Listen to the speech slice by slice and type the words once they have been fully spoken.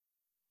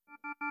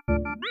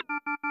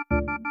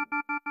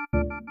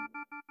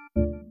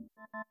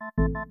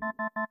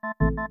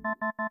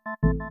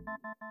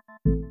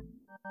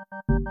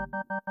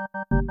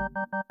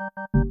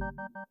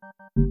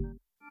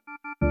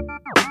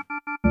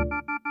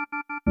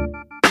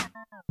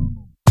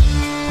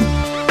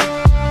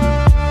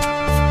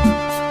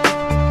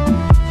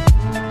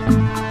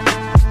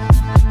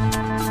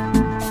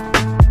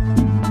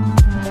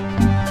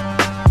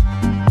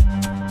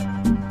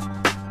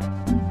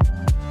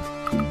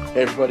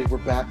Hey everybody, we're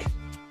back.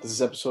 This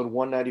is episode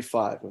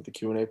 195 of the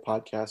Q&A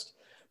podcast.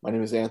 My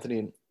name is Anthony,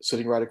 and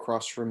sitting right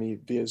across from me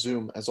via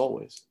Zoom, as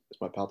always,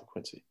 is my pal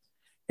DeQuincy.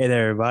 Hey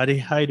there, everybody.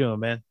 How you doing,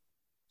 man?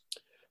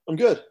 I'm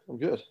good.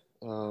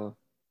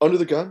 Under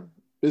the gun,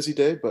 busy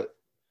day, but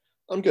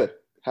I'm good.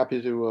 Happy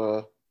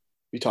to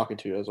be talking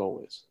to you as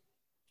always.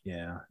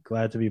 Yeah,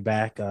 glad to be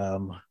back.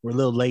 We're a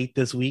little late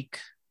this week.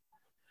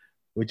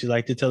 Would you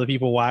like to tell the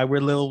people why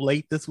we're a little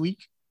late this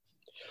week?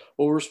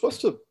 Well, we were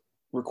supposed to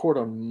record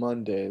on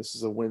Monday. This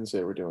is a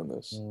Wednesday we're doing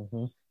this.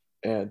 Mm-hmm.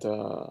 And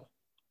I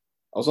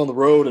was on the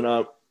road, and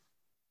I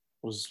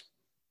was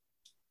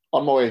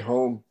on my way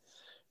home,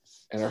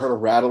 and I heard a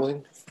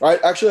rattling. There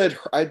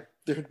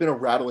had been a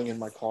rattling in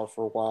my car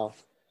for a while.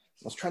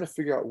 I was trying to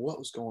figure out what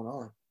was going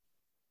on.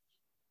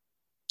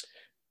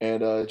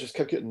 And it just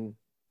kept getting,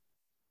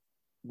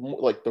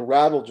 like, the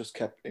rattle just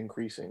kept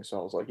increasing. So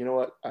I was like, you know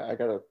what? I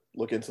got to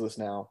look into this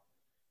now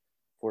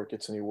before it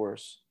gets any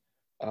worse.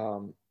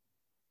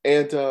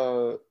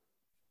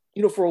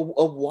 For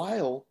a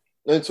while,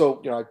 and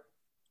so, I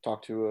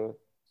talked to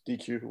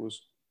DQ, who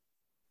was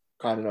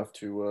kind enough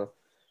to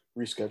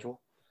reschedule.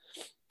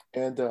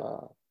 And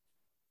I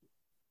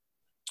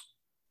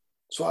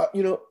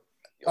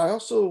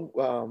also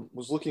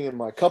was looking in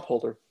my cup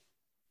holder.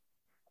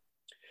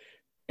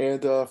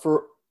 And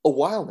for a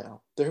while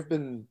now, there have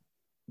been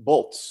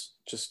bolts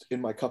just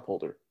in my cup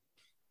holder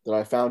that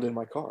I found in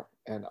my car.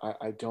 And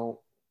I don't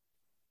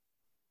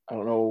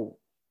know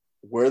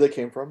where they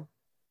came from,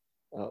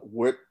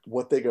 what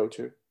they go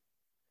to.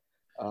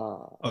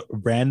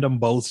 Random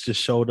bolts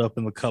just showed up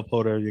in the cup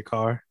holder of your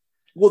car.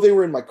 Well, they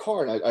were in my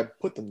car, and I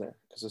put them there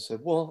because I said,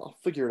 well, I'll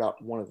figure it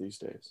out one of these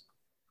days.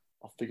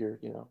 I'll figure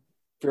out,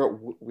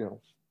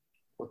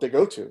 what they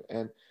go to.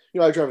 And,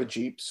 I drive a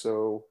Jeep,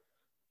 so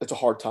it's a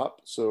hardtop.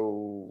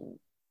 So,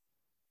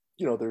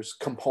 there's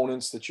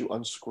components that you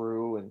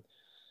unscrew and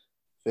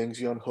things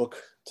you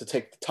unhook to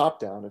take the top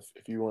down if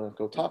you want to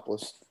go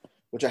topless,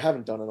 which I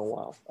haven't done in a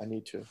while. I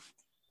need to.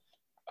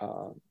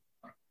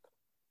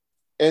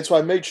 And so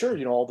I made sure,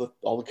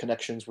 all the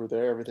connections were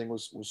there. Everything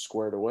was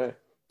squared away.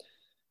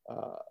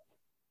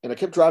 And I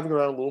kept driving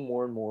around a little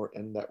more and more,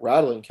 and that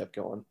rattling kept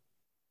going.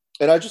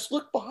 And I just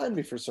looked behind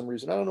me for some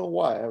reason. I don't know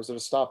why. I was at a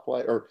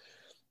stoplight, or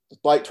the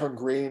light turned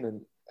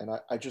green, and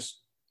I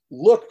just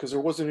looked because there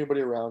wasn't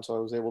anybody around, so I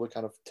was able to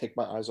kind of take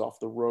my eyes off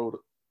the road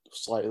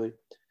slightly.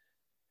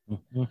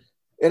 Mm-hmm.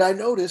 And I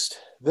noticed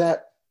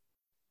that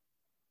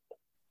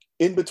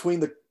in between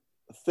the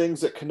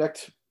things that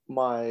connect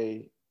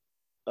my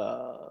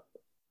my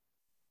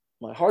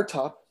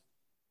hardtop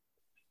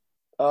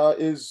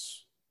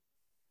is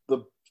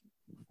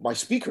my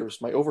speakers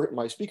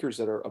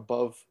that are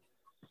above,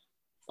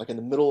 like in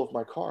the middle of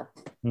my car.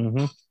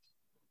 Mm-hmm.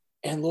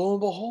 And lo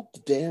and behold,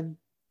 the damn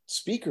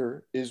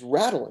speaker is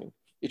rattling.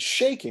 It's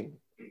shaking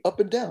up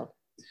and down.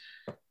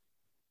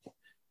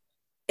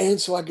 And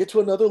so I get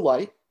to another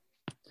light,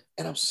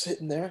 and I'm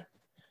sitting there,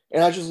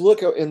 and I just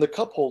look out in the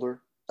cup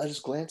holder. I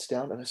just glance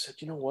down, and I said,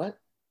 you know what?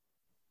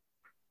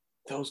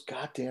 Those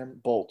goddamn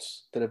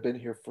bolts that have been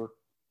here for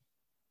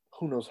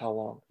who knows how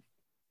long.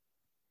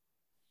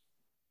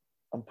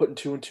 I'm putting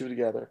two and two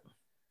together.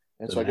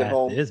 And so I get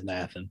home. It is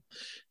mathing.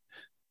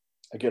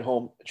 I get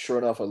home, and sure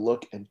enough, I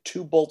look, and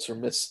two bolts are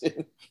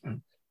missing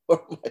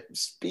where my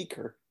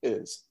speaker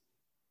is.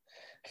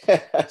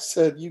 I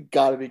said, you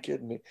gotta be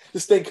kidding me.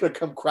 This thing could have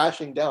come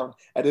crashing down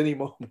at any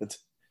moment.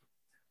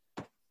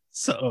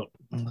 So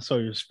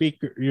your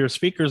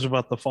speaker's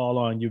about to fall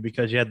on you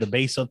because you had the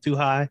bass up too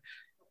high.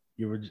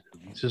 You were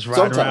just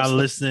riding around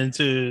listening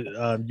to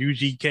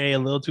UGK a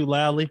little too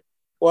loudly.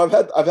 Well,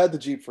 I've had the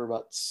Jeep for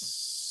about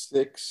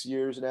 6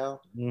 years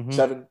now,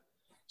 7.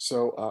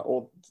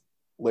 So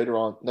later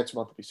on, next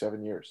month will be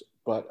 7 years.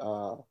 But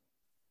so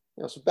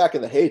back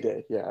in the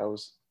heyday, yeah, I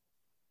was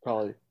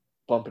probably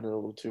bumping it a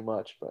little too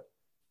much. But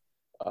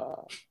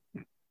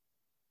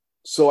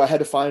so I had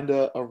to find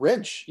a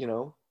wrench.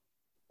 I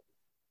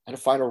had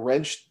to find a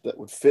wrench that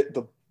would fit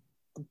the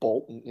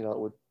bolt, and it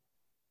would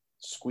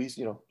squeeze,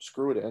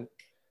 screw it in.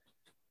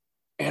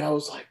 And I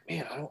was like,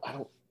 man, I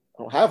don't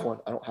have one.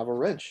 I don't have a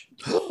wrench.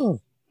 So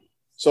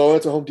I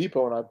went to Home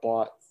Depot and I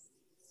bought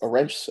a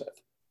wrench set.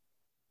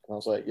 And I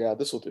was like, yeah,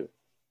 this will do.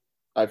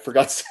 I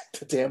forgot to take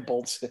the damn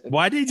bolts in.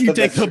 Why did you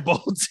take the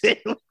bolts in?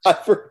 I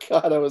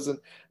forgot. I was in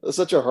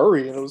such a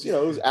hurry, and it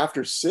was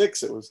after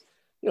 6. It was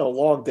a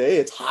long day.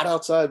 It's hot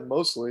outside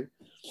mostly,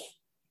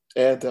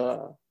 and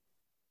so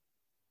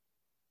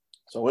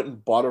I went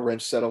and bought a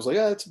wrench set. I was like,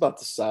 yeah, it's about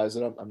the size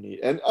that I'm need.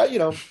 And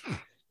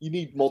you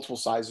need multiple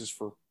sizes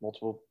for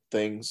multiple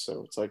things.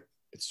 So it's like,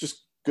 it's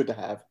just good to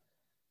have.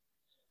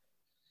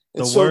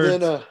 And The so words,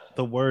 then,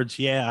 the words,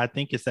 yeah, I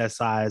think it's that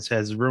size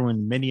has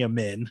ruined many a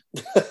man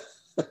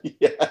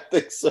yeah, I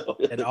think so.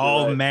 I in think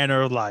all you're right.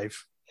 manner of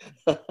life.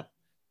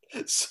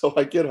 So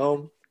I get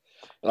home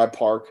and I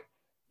park,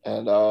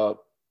 and I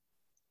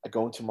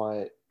go into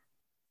my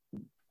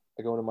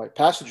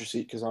passenger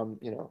seat because I'm,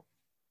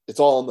 it's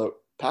all on the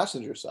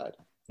passenger side.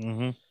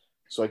 Mm-hmm.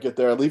 So I get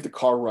there, I leave the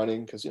car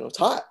running because it's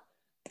hot.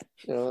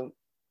 Lean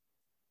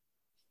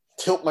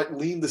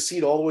the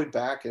seat all the way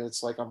back, and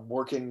it's like I'm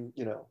working,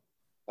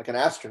 like an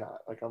astronaut,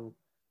 like I'm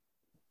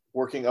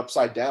working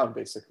upside down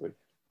basically.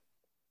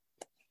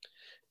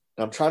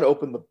 And I'm trying to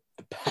open the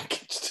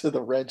package to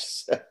the wrench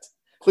set,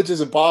 which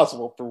is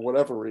impossible for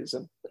whatever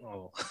reason.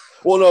 Oh.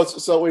 Well, no,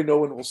 it's so that way no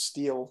one will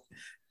steal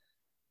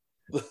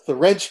the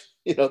wrench,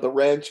 the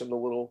wrench and the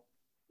little,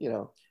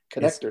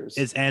 connectors.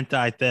 It's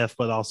anti-theft,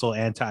 but also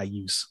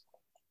anti-use.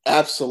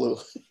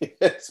 Absolutely.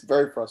 It's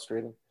very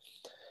frustrating.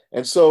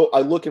 And so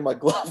I look in my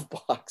glove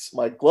box,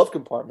 my glove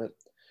compartment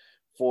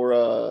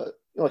for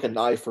like a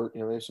knife or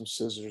maybe some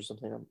scissors or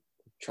something. I'm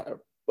trying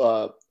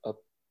what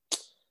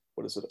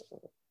is it?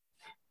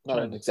 Not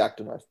an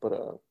X-Acto knife, but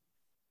a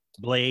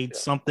blade,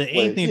 something,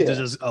 blade. anything to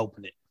just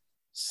open it.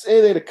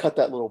 Anything to cut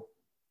that little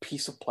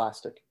piece of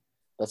plastic.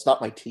 That's not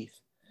my teeth.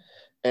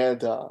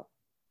 And I'm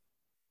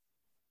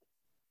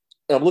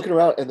looking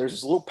around, and there's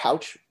this little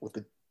pouch with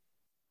the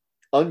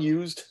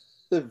unused,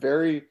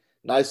 very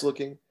nice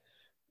looking,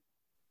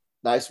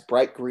 nice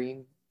bright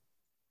green,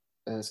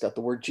 and it's got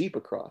the word Jeep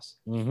across.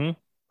 Mm-hmm.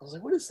 I was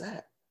like, "What is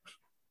that?"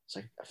 It's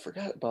like, I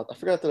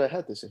forgot that I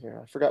had this in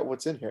here. I forgot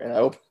what's in here, and I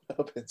open it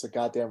up. It's a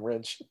goddamn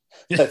wrench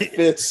that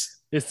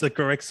fits. It's the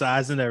correct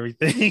size and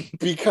everything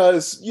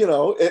because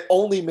it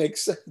only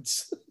makes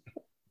sense.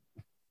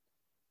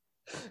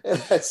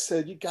 And I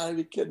said, "You gotta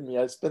be kidding me!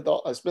 I spent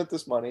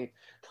this money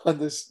on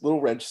this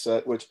little wrench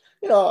set, which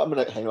I'm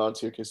gonna hang on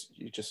to because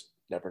you just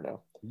never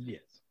know."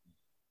 Yes.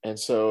 And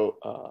so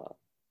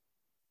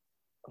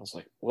I was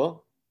like,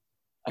 "Well,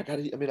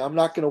 I'm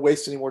not gonna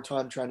waste any more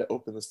time trying to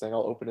open this thing.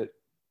 I'll open it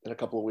in a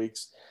couple of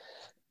weeks.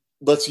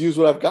 Let's use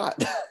what I've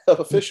got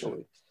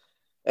officially."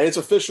 And it's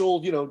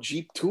official,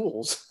 Jeep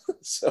tools.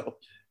 So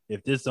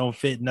if this don't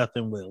fit,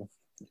 nothing will.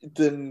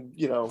 Then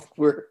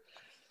we're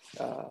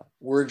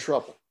in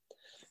trouble.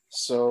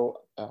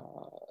 So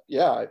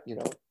yeah,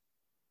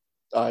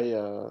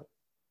 I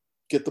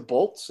get the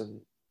bolts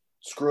and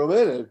screw them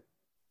in, and it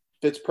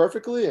fits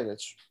perfectly, and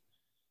it's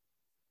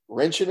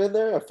wrenching in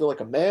there. I feel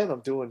like a man.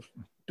 I'm doing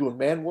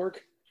man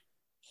work.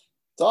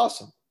 It's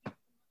awesome.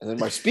 And then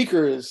my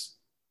speaker is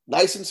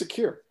nice and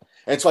secure.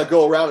 And so I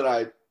go around and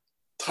I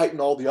tighten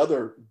all the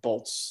other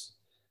bolts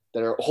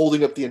that are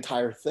holding up the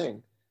entire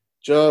thing,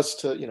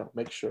 just to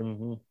make sure.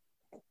 Mm-hmm.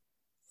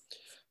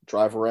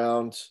 Drive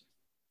around,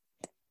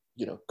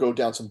 go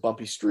down some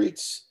bumpy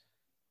streets,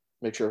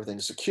 make sure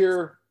everything's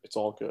secure. It's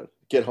all good.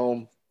 Get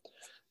home,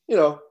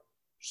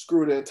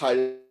 screw it in,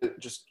 tighten it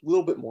just a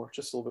little bit more,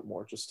 just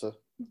to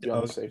be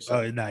on the safe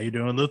side. Oh, now you're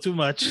doing a little too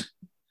much. A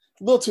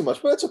little too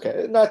much, but that's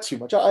okay. Not too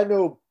much. I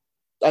know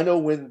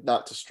when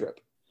not to strip.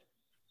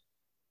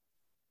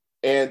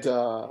 And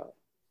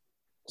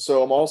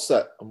so I'm all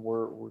set.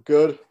 We're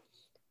good.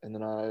 And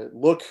then I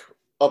look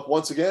up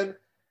once again,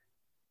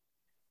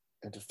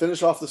 and to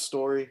finish off the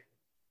story,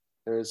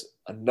 there's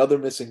another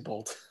missing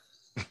bolt.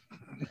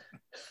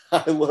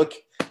 I look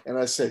and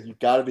I said, "You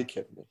got to be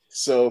kidding me!"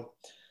 So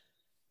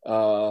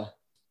the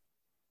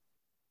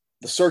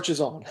search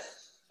is on.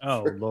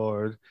 Oh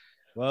Lord!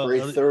 Well, for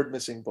a third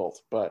missing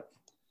bolt, but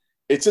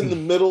it's in the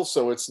middle,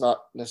 so it's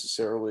not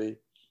necessarily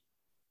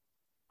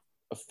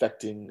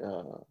affecting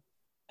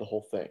the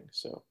whole thing.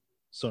 So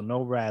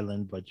no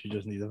rattling, but you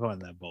just need to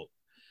find that bolt.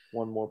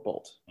 One more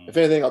bolt. If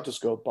anything, I'll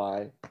just go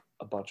buy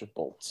a bunch of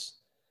bolts.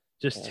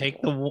 Just take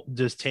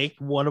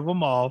one of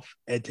them off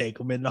and take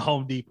them in the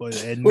Home Depot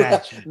and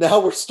match it.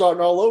 Now we're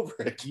starting all over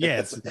again.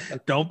 Yes,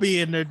 don't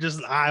be in there just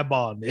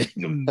eyeballing it.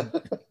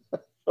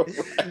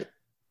 Right.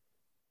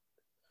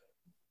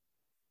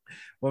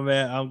 Well,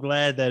 man, I'm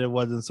glad that it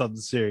wasn't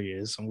something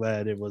serious. I'm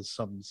glad it was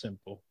something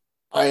simple.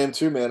 I am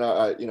too, man.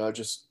 I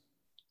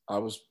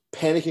was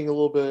panicking a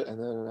little bit,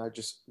 and then I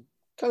just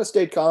kind of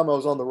stayed calm. I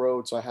was on the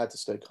road, so I had to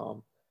stay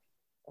calm,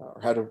 or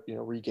had to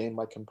regain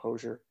my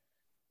composure.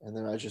 And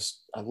then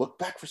I looked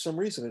back for some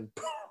reason, and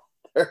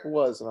there it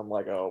was, and I'm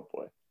like, oh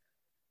boy,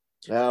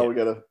 now we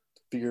gotta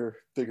figure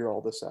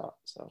all this out.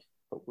 So,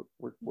 but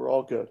we're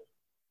all good.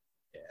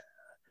 Yeah,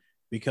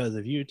 because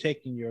if you're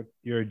taking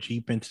your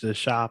Jeep into the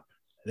shop,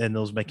 and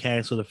those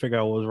mechanics would have figured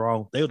out what was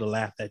wrong, they would have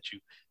laughed at you.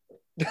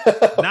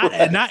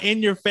 Not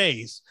in your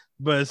face,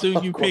 but as soon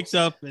as you picked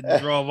up and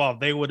drove off,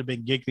 they would have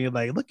been giggling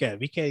like, "Look at him,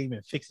 he can't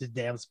even fix his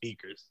damn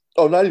speakers."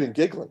 Oh, not even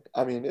giggling.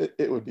 I mean,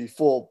 it would be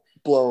full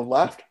blown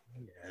laughter.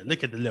 Yeah,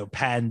 look at the little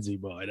pansy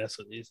boy. That's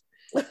what it is.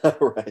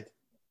 Right.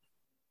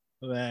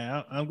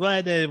 Man, I'm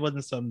glad that it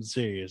wasn't something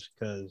serious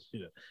because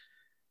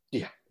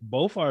yeah,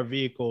 both our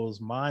vehicles.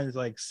 Mine's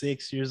like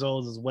 6 years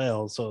old as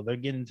well, so they're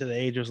getting to the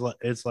age of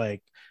it's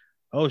like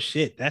Oh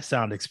shit, that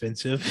sounds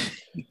expensive.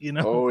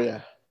 Oh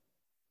yeah.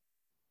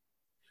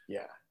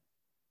 Yeah.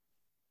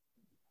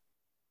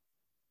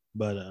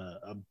 But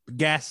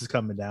gas is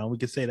coming down. We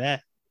can say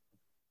that.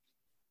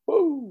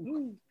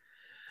 Woo.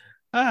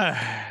 All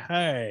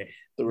right.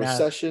 The Now,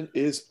 recession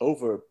is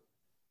over.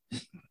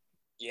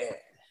 Yeah.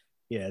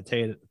 Yeah,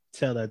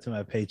 tell that to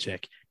my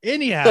paycheck.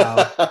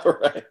 Anyhow,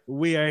 right.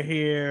 We are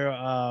here.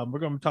 We're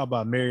going to talk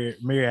about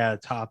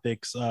myriad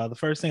topics. The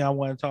first thing I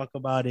want to talk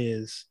about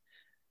is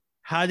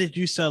how did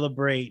you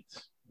celebrate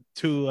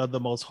two of the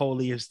most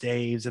holiest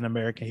days in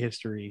American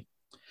history?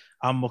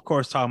 I'm, of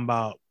course, talking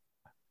about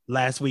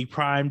last week,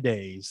 Prime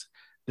Days,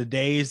 the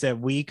days that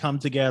we come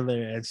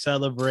together and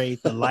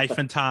celebrate the life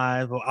and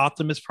time of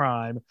Optimus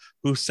Prime,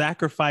 who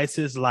sacrificed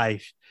his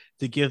life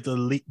to give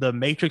the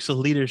matrix of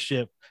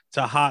leadership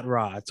to Hot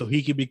Rod so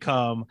he could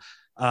become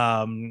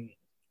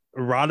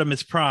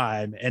Rodimus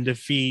Prime and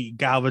defeat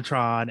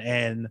Galvatron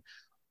and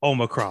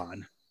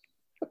Omicron.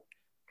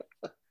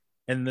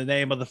 In the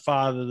name of the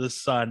Father, the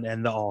Son,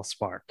 and the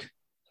Allspark.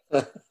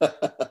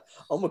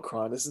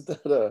 Omicron, isn't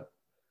that a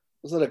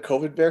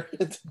COVID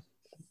variant?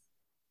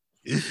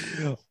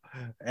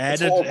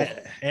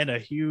 and a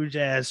huge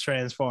ass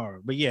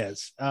transformer. But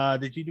yes,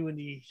 did you do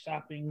any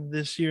shopping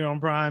this year on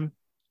Prime?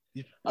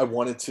 I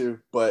wanted to,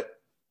 but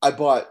I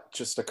bought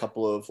just a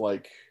couple of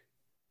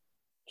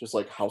just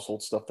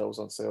household stuff that was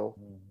on sale.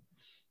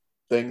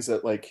 Things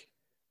that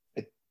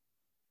it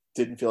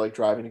didn't feel like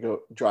driving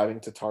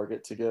to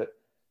Target to get.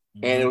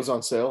 And it was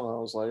on sale, and I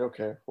was like,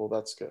 okay, well,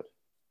 that's good.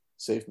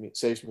 Saves me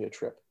a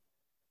trip.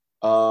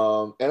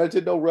 And I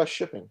did no rush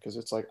shipping because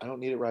it's like I don't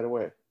need it right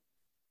away.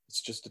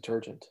 It's just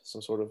detergent,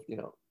 some sort of,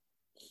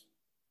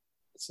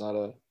 it's not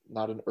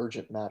an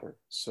urgent matter.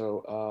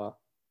 So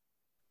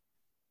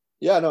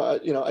yeah, no,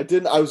 I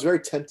didn't. I was very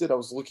tempted. I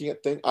was looking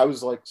at things. I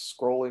was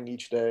scrolling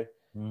each day,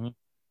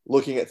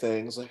 looking at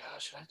things like, oh,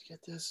 should I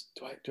get this?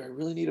 Do I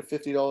really need a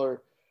 $50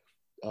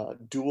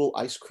 dual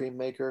ice cream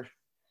maker?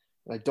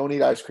 I don't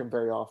eat ice cream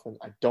very often.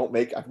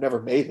 I've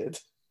never made it.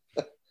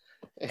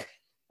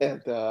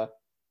 But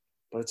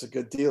it's a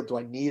good deal. Do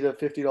I need a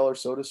 $50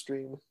 soda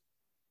stream?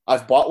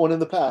 I've bought one in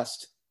the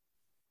past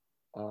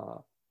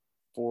for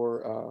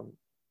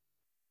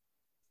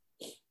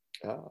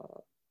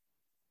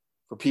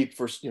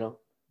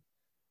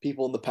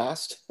people in the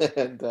past.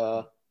 And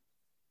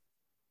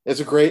it's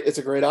a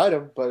great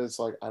item, but it's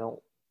like,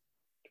 do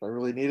I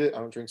really need it? I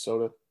don't drink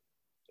soda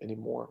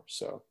anymore.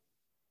 So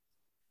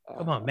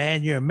come on,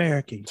 man, you're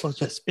American. You're supposed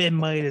to spend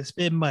money to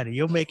spend money.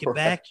 You'll make it right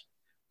back.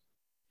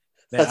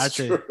 Man, that's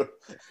true.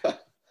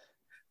 But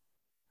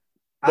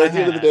at the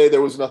end of the day,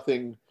 there was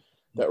nothing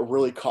that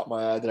really caught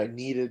my eye that I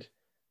needed,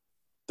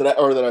 that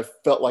I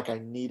felt like I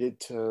needed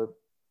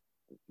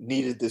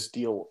this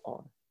deal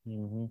on.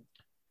 Mm-hmm.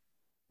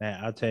 Man,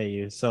 I'll tell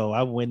you. So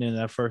I went in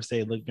that first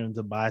day looking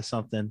to buy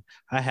something.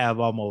 I have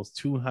almost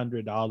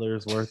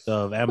 $200 worth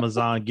of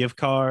Amazon gift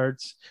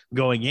cards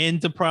going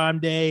into Prime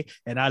Day,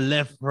 and I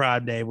left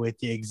Prime Day with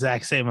the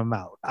exact same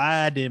amount.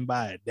 I didn't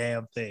buy a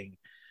damn thing.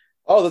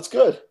 Oh, that's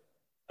good.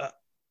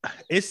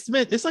 It's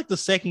like the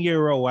second year in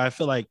a row where I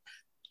feel like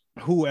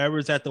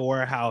whoever's at the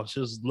warehouse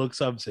just looks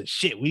up and says,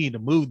 shit, we need to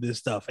move this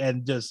stuff,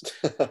 and just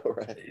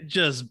right.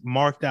 just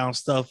mark down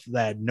stuff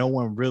that no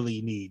one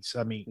really needs.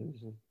 I mean,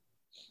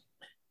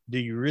 do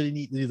you really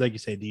need, like you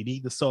said, do you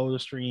need the soda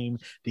stream?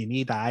 Do you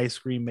need the ice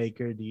cream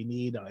maker? Do you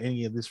need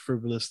any of this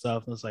frivolous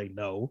stuff? And it's like,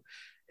 no.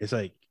 It's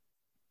like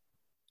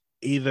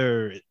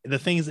either the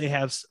things they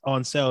have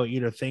on sale,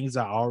 either things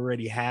I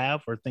already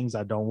have or things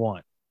I don't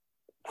want.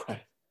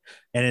 Right.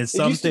 And it's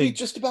something, used to be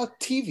just about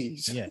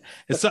TVs. Yeah.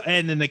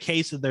 And in the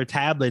case of their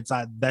tablets,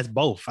 that's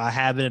both. I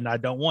have it and I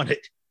don't want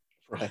it.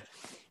 Right.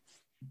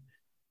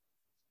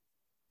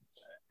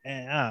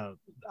 And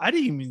I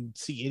didn't even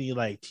see any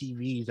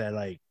TVs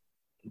that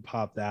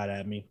popped out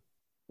at me.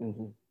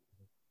 Mm-hmm.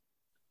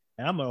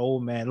 And I'm an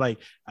old man.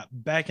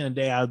 Back in the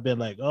day, I've been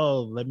like,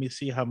 oh, let me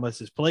see how much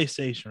this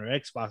PlayStation or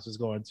Xbox is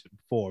going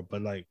for.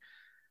 But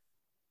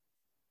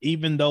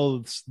even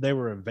though they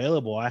were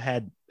available, I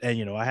had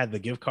the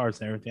gift cards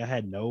and everything. I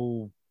had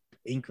no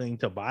inkling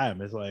to buy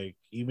them. It's like,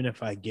 even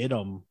if I get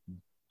them,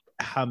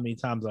 how many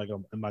times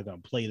am I going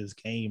to play this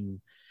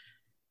game?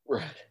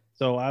 Right.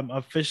 So I'm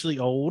officially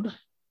old.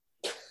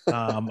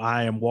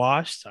 I am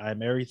washed.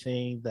 I'm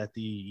everything that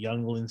the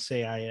younglings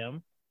say I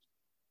am.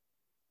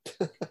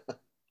 I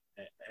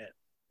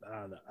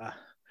don't know.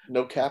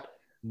 No cap?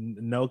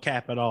 No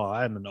cap at all.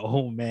 I'm an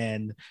old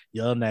man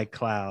yelling at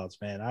clouds,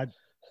 man.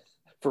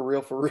 For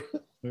real. For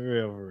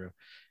real.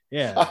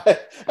 Yeah.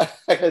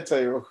 I gotta tell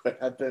you real quick.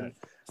 I've been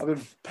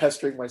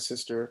pestering my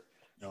sister,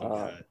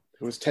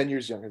 who is 10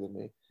 years younger than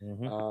me,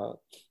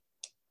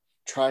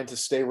 trying to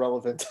stay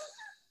relevant.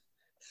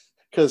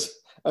 Because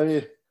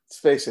let's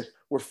face it,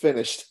 we're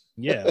finished.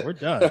 Yeah, we're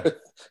done.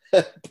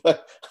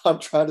 But I'm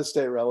trying to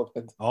stay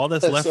relevant. All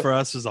that's left for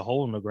us is a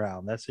hole in the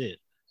ground. That's it.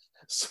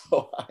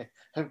 So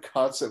I'm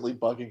constantly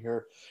bugging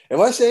her. Am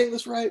I saying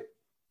this right?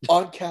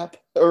 On cap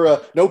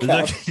or no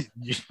cap?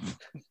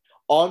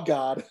 On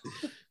God.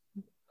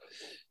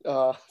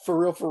 For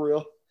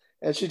real.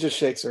 And she just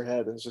shakes her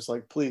head and is just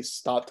like, please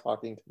stop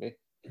talking to me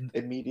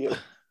immediately.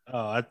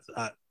 Oh,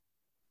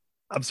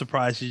 I'm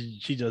surprised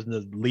she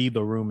doesn't leave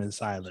the room in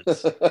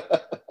silence.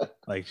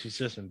 Like, she's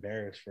just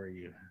embarrassed for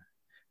you.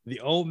 The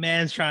old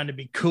man's trying to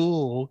be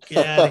cool.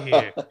 Get out of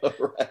here.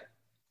 Right.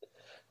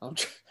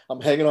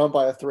 I'm hanging on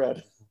by a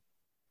thread.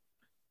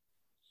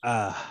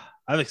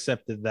 I've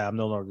accepted that I'm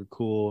no longer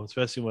cool,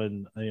 especially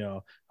when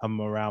I'm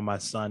around my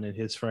son and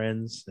his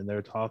friends and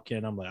they're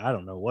talking. I'm like, I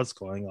don't know what's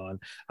going on.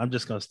 I'm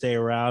just gonna stay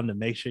around and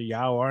make sure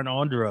y'all aren't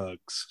on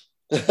drugs.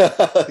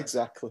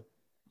 Exactly.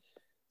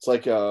 It's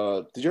like,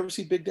 did you ever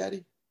see Big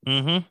Daddy?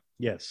 Mm-hmm.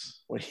 Yes.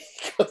 When he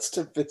goes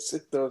to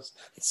visit those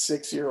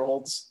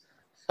 6-year-olds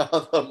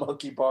on the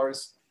monkey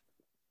bars,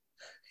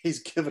 he's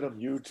giving them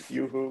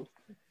yoo-hoo.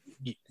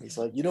 He's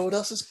like, you know what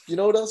else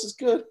is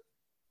good?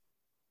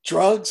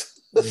 Drugs.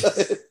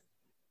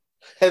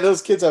 And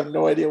those kids have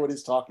no idea what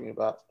he's talking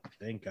about.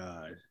 Thank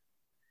God.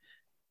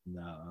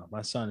 No,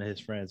 my son and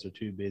his friends are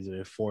too busy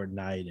with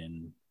Fortnite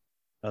and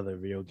other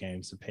video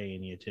games to pay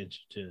any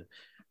attention to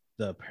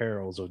the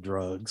perils of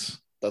drugs.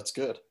 That's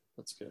good.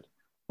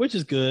 Which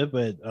is good,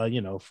 but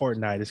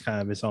Fortnite is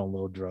kind of its own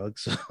little drug.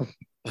 So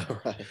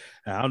right.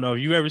 I don't know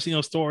if you ever seen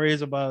those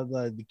stories about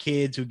the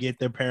kids who get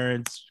their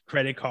parents'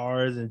 credit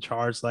cards and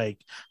charge like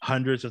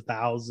hundreds of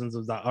thousands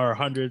of or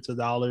hundreds of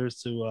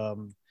dollars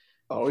to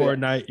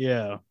Fortnite.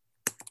 Yeah.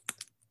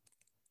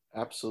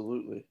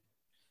 Absolutely.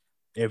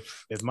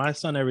 If my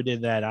son ever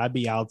did that, I'd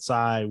be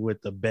outside with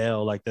the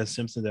bell like that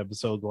Simpsons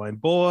episode going,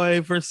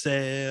 "Boy for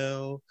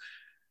sale."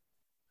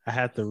 I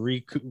had to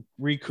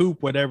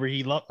recoup whatever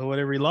he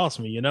lost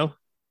me,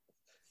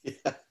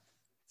 Yeah.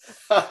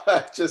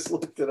 I just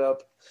looked it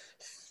up.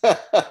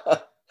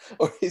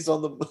 Or he's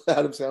on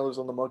Adam Sandler's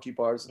on the monkey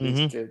bars with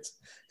these kids.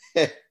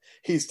 And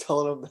he's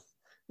telling them,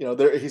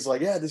 he's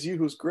like, yeah, this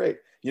yoo-hoo's great.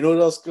 You know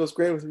what else goes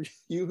great with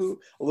yoo-hoo?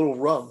 A little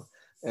rum.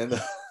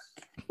 And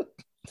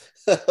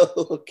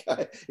little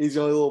guy, he's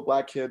the only little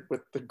black kid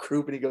with the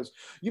group, and he goes,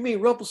 you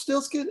mean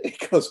Rumpelstiltskin? He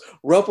goes,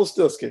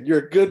 Rumpelstiltskin, you're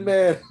a good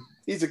man.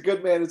 He's a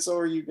good man, and so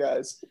are you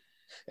guys.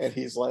 And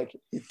he's like,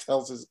 he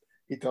tells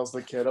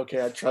the kid,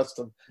 okay, I trust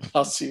him.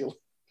 I'll see you.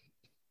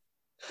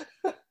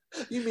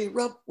 You mean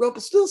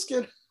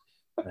Rumpelstiltskin?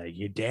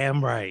 You're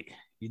damn right.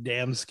 You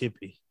damn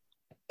Skippy.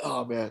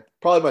 Oh man,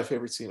 probably my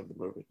favorite scene of the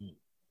movie.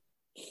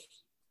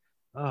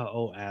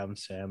 Oh, Adam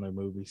Sandler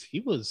movies.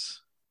 He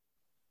was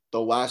the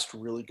last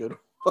really good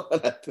one,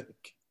 I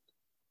think.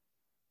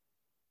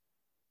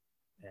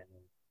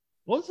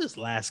 What was his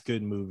last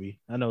good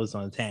movie? I know it's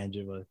on a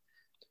tangent, but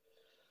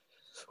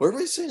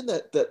everybody's saying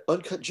that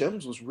Uncut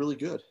Gems was really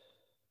good.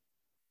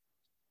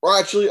 Or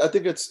actually, I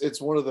think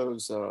it's one of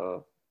those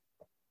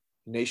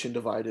nation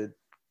divided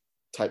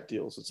type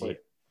deals. It's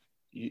like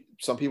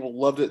some people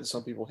loved it and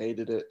some people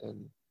hated it,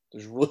 and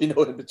there's really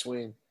no in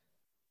between.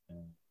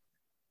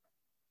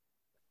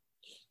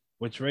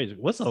 What's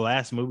the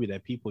last movie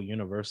that people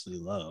universally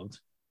loved?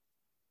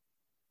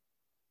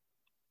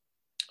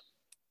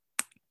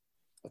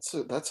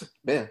 That's a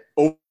man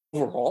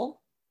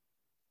overall.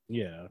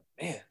 Yeah,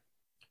 man.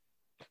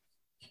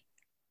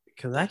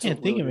 Because I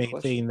can't think of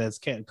anything that's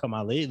can't come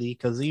out lately.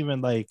 Because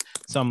even like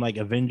some like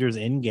Avengers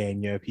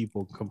Endgame, you have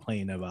people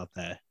complaining about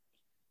that.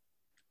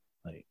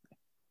 Like,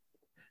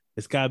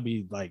 it's got to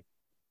be like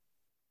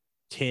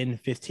 10,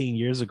 15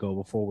 years ago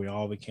before we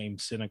all became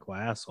cynical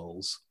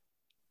assholes.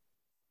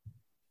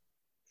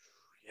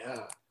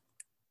 Yeah.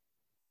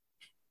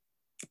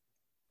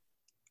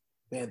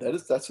 Man,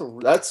 that's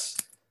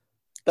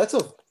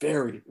a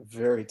very,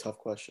 very tough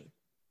question.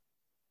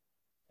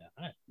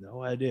 I have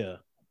no idea,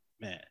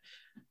 man.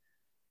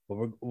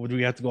 Would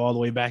we have to go all the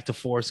way back to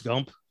Forrest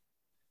Gump?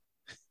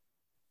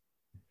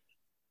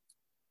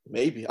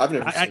 Maybe. I've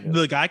never seen it.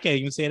 Look, I can't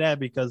even say that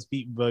because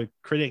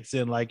critics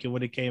didn't like it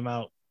when it came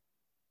out.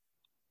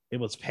 It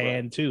was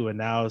panned too, and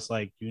now it's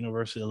like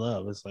universally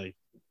loved. It's like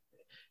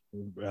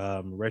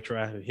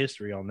retroactive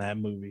history on that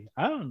movie.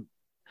 That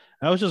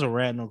was just a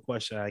random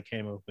question I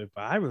came up with,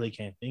 but I really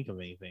can't think of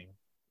anything.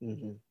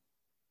 Mm-hmm.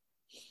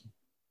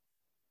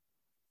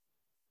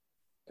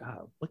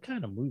 God, what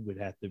kind of movie would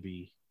have to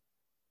be?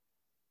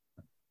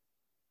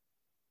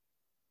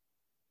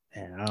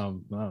 And I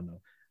don't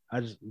know. I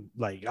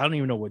don't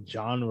even know what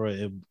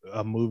genre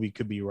a movie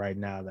could be right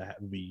now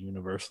that would be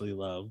universally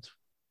loved.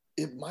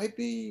 It might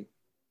be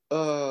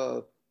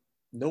No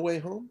Way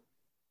Home.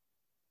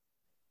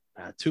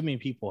 Too many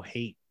people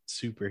hate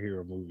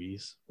superhero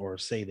movies or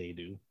say they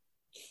do.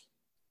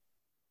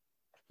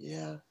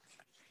 Yeah.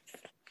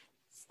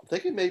 I'm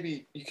thinking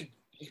maybe you could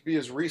be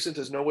as recent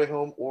as No Way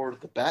Home or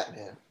The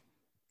Batman.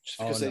 Just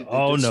because they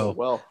did so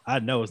well. I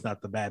know it's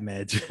not The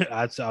Batman.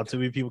 I saw too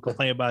many people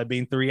complain about it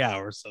being 3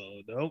 hours, so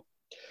nope.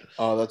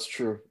 Oh, that's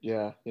true.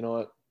 Yeah. You know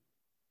what?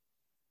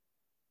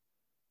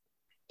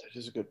 That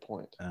is a good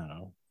point. I don't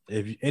know.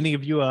 If any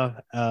of you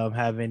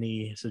have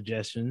any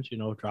suggestions,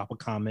 drop a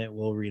comment.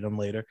 We'll read them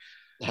later.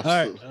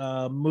 Absolutely.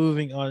 All right.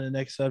 Moving on to the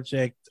next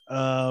subject. We're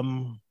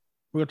going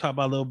to talk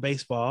about a little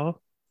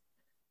baseball.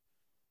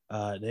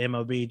 The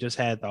MLB just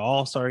had the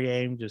All-Star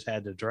game, just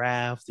had the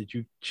draft. Did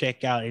you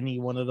check out any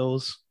one of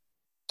those?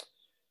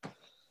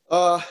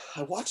 I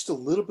watched a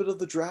little bit of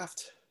the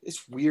draft.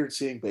 It's weird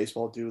seeing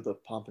baseball do the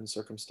pomp and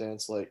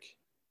circumstance like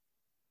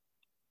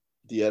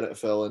the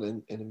NFL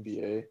and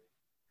NBA,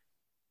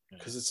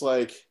 because it's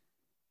like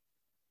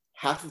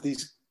half of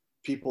these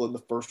people in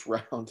the first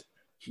round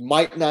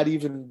might not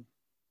even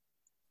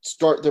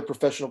start their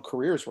professional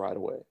careers right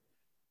away.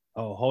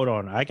 Oh, hold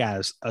on. I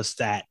got a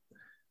stat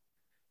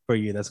for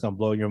you that's going to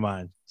blow your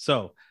mind.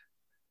 So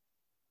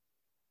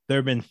there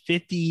have been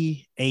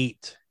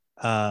 58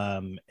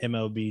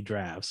 MLB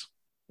drafts.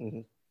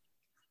 Mm-hmm.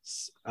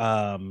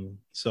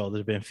 So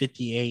there's been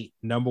 58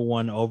 number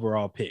one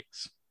overall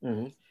picks.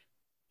 Mm-hmm.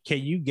 Can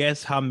you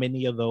guess how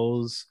many of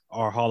those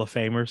are Hall of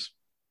Famers?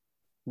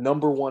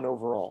 Number one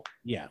overall.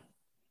 Yeah.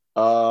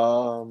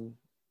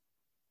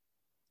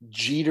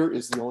 Jeter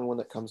is the only one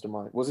that comes to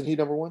mind. Wasn't he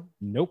number one?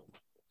 Nope.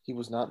 He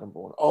was not number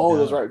one. Oh, no.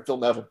 That's right. Phil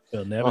Nevin.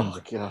 Phil Nevin.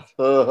 Oh, God.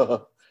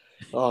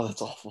 Oh,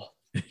 that's awful.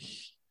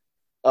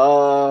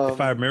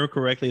 If I remember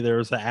correctly, there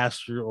was an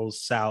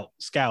Astros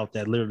scout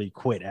that literally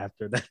quit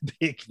after that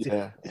pick.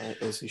 Yeah,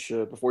 as he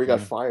should, before he got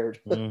fired.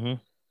 Mm-hmm.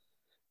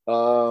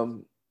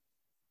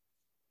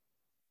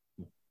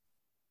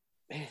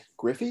 Man,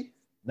 Griffey?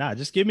 Nah,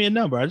 just give me a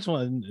number. I just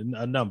want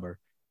a number.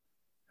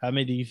 How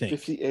many do you think?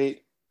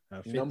 58.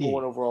 58. Number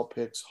one overall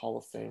picks, Hall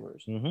of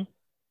Famers.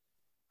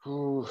 Mm-hmm.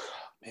 Ooh,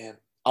 man.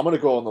 I'm going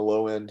to go on the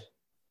low end.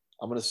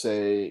 I'm going to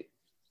say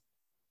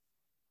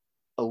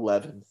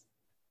 11.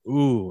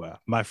 Ooh,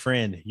 my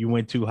friend, you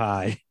went too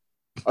high.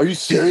 Are you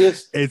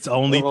serious? It's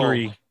only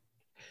 3.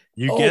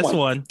 You guess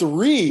one.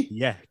 3?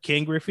 Yeah.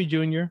 Ken Griffey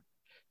Jr.,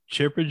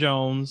 Chipper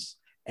Jones,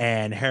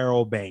 and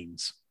Harold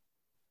Baines.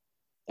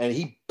 And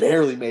he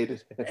barely made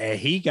it. And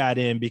he got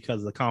in because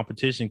of the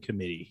competition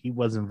committee. He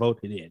wasn't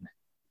voted in.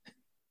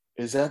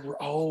 Is that?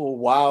 Oh,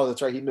 wow.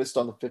 That's right. He missed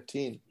on the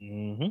 15.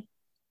 Mm-hmm.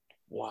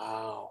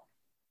 Wow.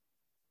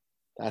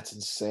 That's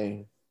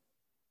insane.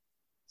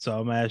 So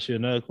I'm going to ask you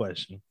another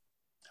question.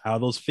 Out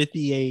of those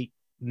 58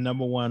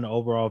 number one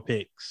overall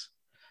picks,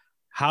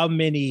 how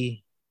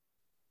many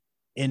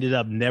ended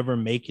up never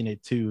making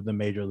it to the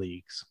major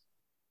leagues?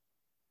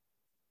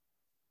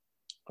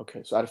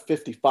 Okay, so out of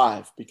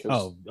 55,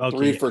 because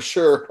 3 for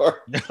sure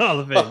are Hall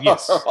of Fame.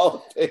 Yes. Hall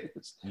of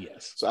Famers.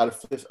 Yes. So out of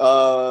 50,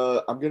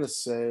 I'm going to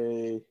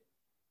say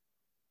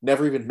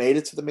never even made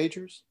it to the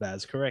majors?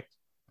 That's correct.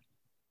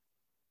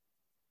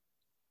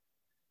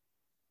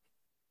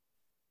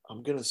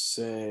 I'm going to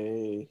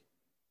say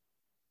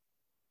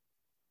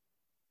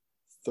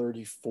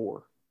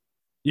 34.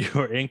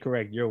 You're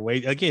incorrect. You're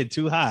way, again,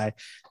 too high.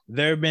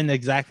 There have been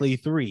exactly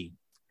 3.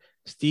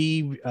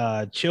 Steve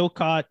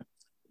Chilcott,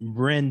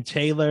 Bryn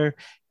Taylor,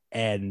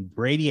 and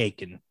Brady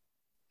Aiken.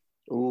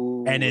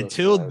 Ooh, and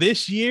until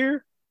this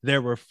year,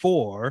 there were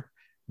 4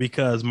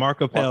 because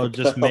Mark Appel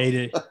just made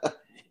it.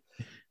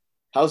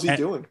 How's he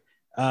doing?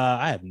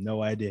 I have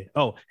no idea.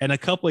 Oh, and a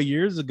couple of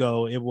years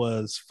ago, it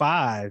was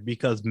 5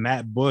 because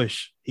Matt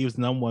Bush, he was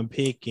number 1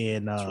 pick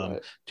in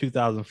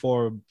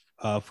 2004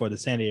 for the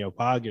San Diego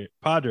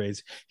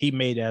Padres. He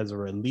made it as a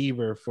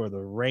reliever for the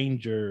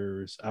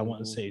Rangers. I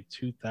want to say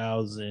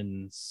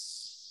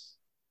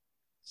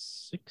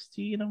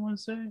 2016, I want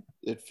to say.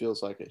 It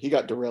feels like it. He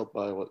got derailed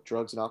by what,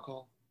 drugs and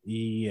alcohol?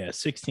 Yeah,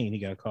 16 he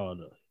got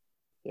called up.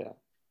 Yeah.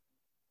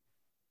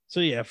 So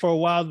yeah, for a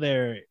while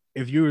there,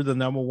 if you were the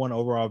number 1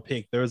 overall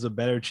pick, there's a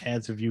better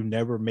chance of you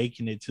never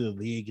making it to the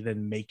league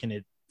than making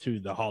it to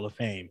the Hall of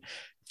Fame.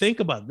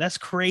 Think about it. That's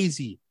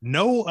crazy.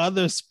 No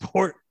other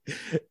sport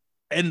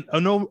and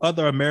no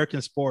other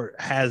American sport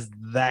has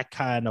that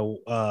kind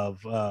of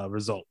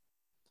result.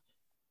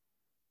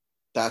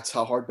 That's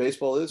how hard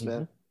baseball is,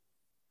 man.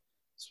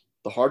 It's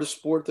the hardest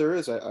sport there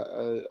is,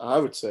 I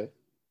would say.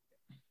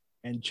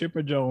 And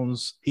Chipper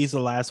Jones, he's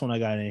the last one I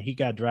got in. He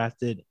got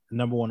drafted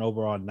number 1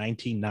 overall in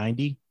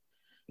 1990.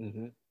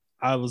 Mm-hmm.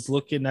 I was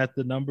looking at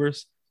the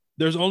numbers.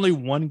 There's only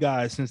one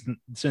guy since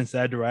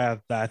that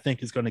draft that I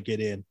think is going to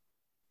get in.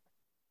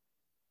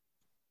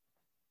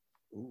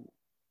 Ooh,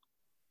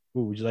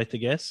 would you like to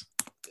guess?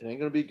 It ain't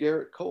going to be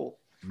Garrett Cole.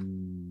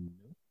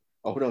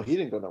 Oh, no, he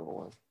didn't go number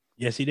 1.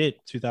 Yes, he did.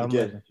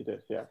 2011. He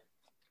did, yeah.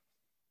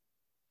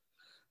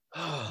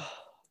 Oh,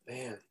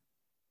 man.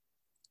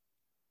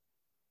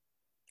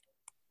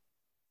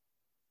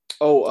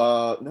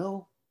 Oh,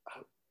 no.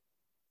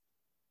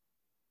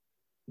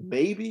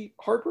 Maybe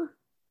Harper?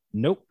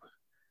 Nope.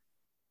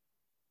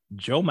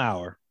 Joe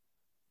Mauer.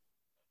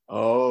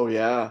 Oh,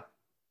 yeah.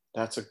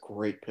 That's a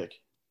great pick.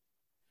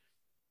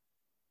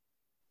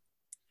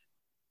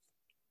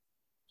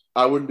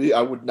 I would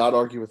not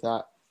argue with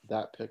that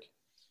pick.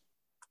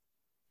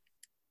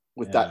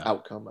 With that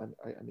outcome.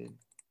 I mean.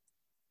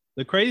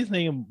 The crazy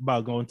thing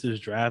about going to this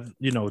draft,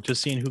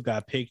 just seeing who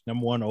got picked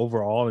number 1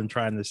 overall and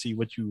trying to see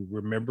what you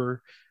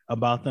remember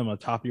about them on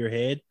top of your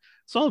head.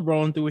 So I was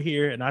rolling through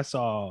here and I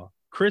saw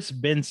Chris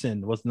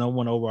Benson was no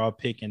one overall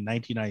pick in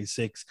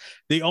 1996.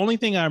 The only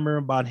thing I remember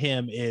about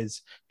him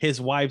is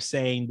his wife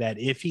saying that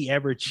if he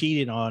ever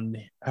cheated on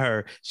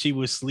her, she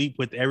would sleep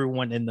with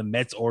everyone in the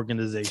Mets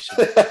organization.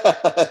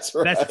 That's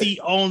right. That's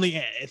the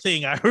only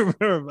thing I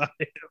remember about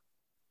him.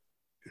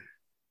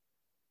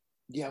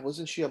 Yeah,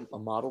 wasn't she a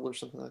model or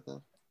something like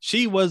that?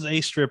 She was a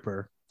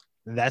stripper.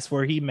 That's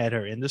where he met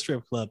her, in the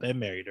strip club, and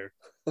married her.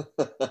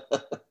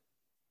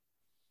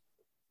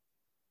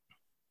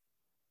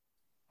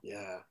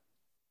 Yeah.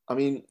 I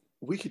mean,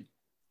 we could,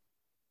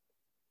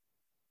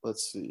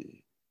 let's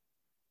see.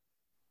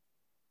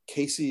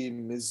 Casey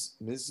Miz,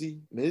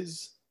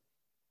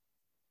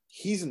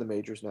 he's in the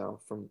majors now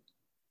from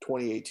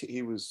 2018.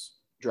 He was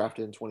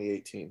drafted in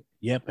 2018.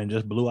 Yep, and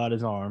just blew out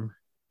his arm.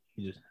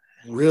 He just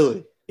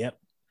Really? Yep.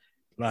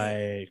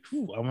 Like,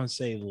 I want to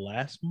say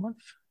last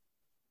month.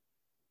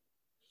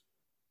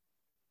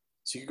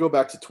 So you could go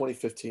back to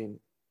 2015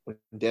 when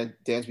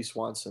Dansby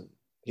Swanson,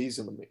 he's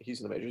in the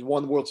majors. He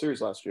won the World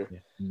Series last year.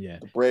 Yeah.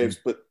 The Braves,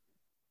 but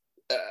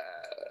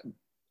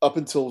up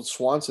until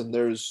Swanson,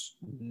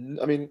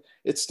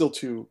 it's still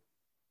two.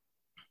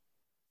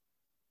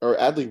 Or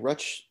Adley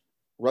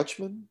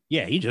Rutschman.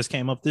 Yeah, he just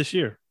came up this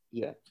year.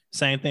 Yeah.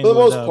 Same thing. For the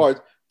most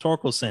part,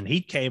 Torkelson.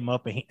 He came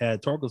up and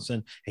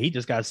he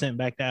just got sent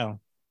back down.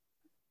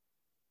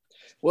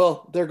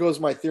 Well, there goes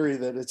my theory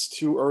that it's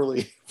too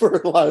early for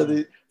a lot of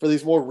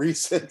these more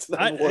recent.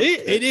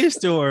 It is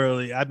still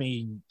early. I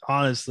mean,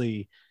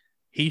 honestly,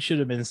 he should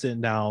have been sitting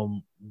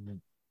down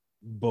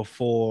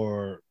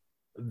before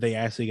they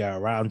actually got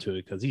around to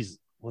it, because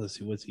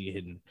what's he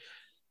hitting?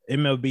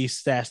 MLB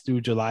stats through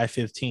July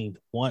 15th,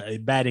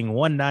 batting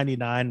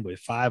 199 with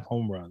 5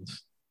 home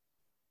runs.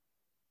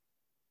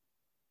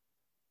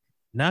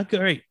 Not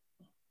great.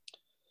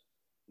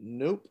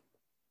 Nope.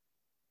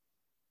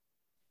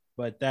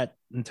 But that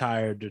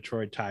entire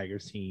Detroit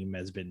Tigers team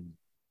has been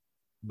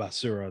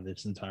basura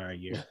this entire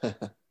year.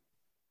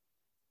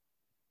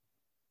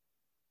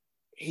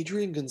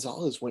 Adrian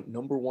Gonzalez went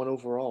number 1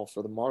 overall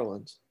for the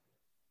Marlins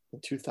in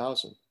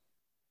 2000.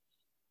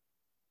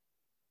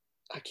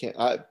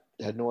 I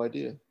had no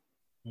idea.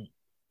 He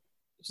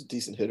was a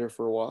decent hitter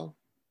for a while.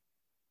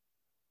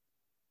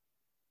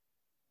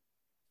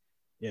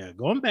 Yeah,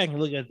 going back and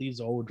look at these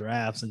old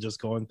drafts and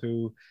just going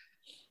through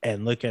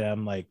and look at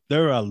them, like,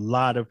 there are a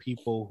lot of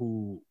people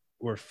who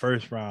were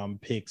first round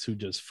picks who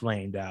just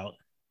flamed out.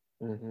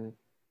 Mm-hmm.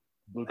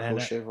 Luke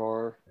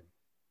Hochevar.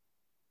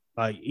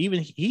 Like,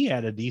 even he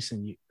had a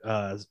decent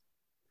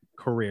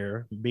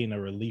career being a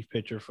relief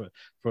pitcher for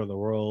the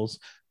Royals,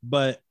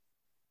 but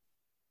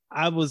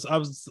I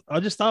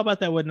just thought about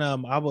that when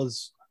I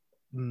was,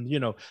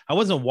 I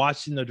wasn't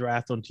watching the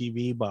draft on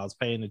TV, but I was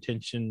paying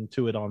attention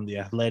to it on The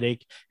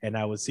Athletic, and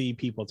I would see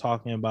people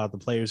talking about the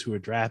players who were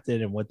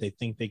drafted and what they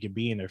think they could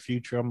be in their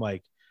future. I'm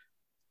like,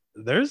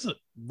 there's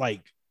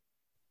like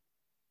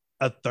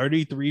a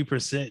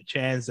 33%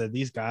 chance that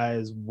these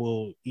guys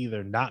will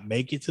either not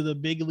make it to the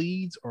big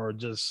leagues or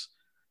just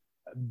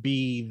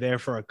be there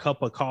for a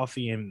cup of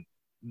coffee, and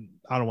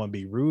I don't want to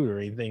be rude or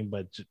anything,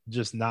 but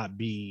just not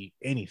be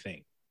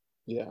anything.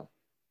 Yeah.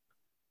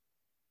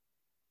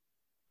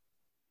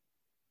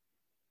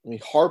 I mean,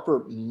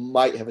 Harper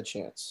might have a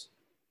chance.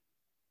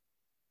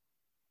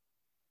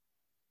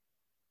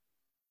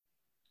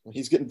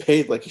 He's getting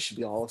paid like he should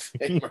be a Hall of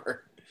Famer.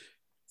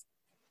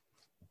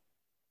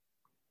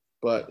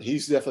 But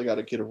he's definitely got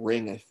to get a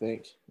ring, I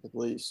think, at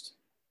least.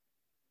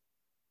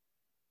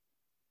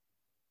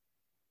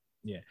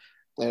 Yeah.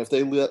 And if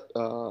they let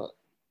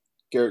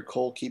Garrett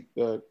Cole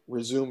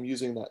resume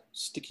using that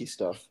sticky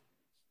stuff,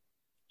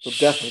 he'll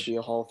definitely be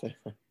a Hall of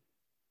Famer.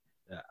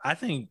 I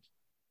think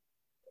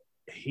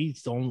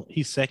he's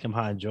second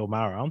behind Joe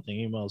Mauer. I don't think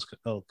anyone else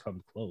will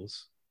come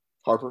close.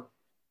 Harper?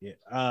 Yeah.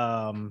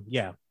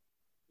 Yeah.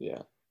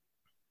 Yeah.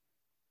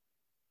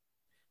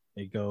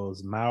 It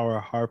goes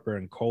Mauer, Harper,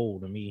 and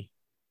Cole to me.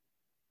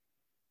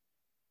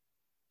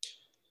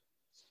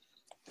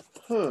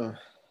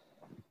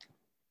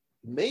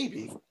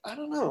 Maybe. I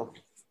don't know.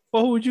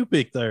 Well, who would you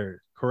pick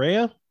third?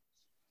 Correa?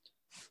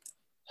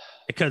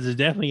 Because it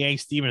definitely ain't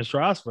Steven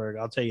Strasburg.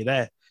 I'll tell you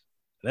that.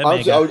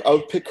 I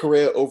would pick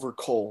Correa over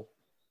Cole.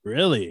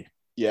 Really?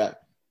 Yeah.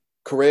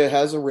 Correa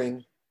has a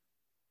ring.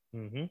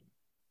 Mm-hmm.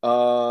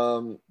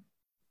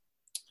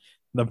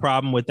 The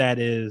problem with that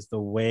is the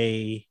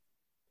way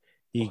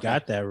he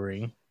got that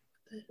ring.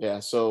 Yeah,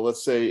 so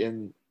let's say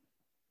in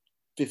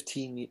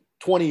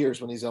 20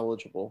 years when he's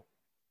eligible,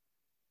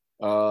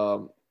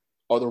 are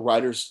the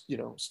writers,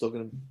 still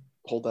going to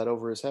hold that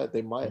over his head?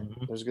 They might.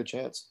 Mm-hmm. There's a good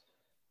chance.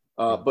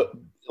 But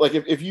like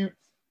if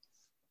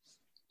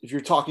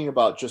you're talking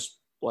about just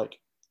like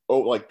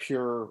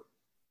pure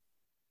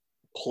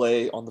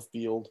play on the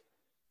field,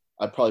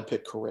 I'd probably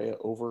pick Correa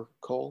over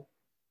Cole.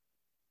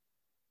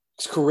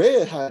 Because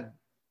Correa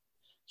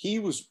he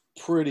was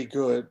pretty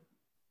good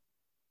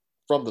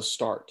from the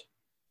start.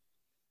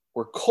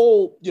 Where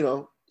Cole,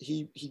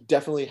 he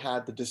definitely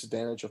had the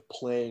disadvantage of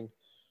playing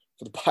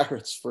for the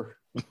Pirates for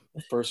the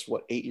first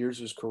 8 years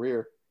of his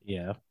career.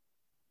 Yeah.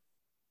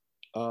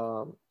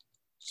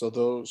 So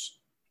those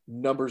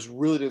numbers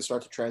really didn't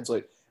start to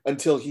translate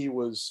until he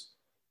was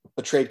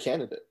a trade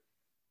candidate.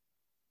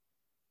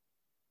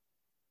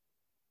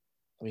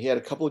 I mean, he had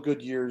a couple of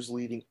good years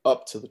leading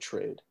up to the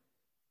trade,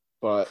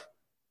 but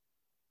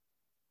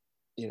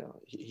he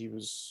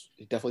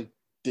definitely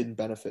didn't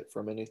benefit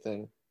from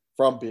anything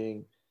from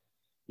being,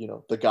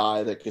 the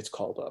guy that gets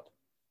called up.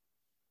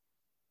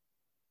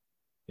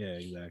 Yeah,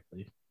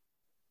 exactly.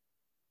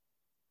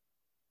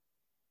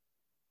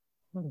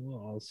 We'll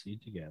all see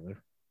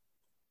together.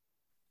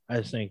 I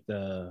just think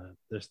the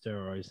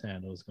steroid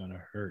scandal is going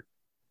to hurt.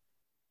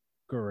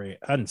 Great,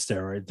 on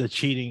steroid, the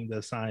cheating,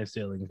 the sign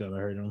stealing is going to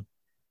hurt him.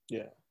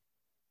 Yeah.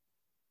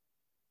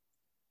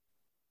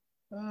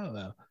 Oh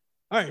well.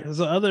 All right.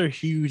 So other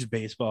huge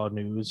baseball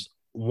news: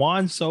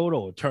 Juan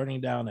Soto turning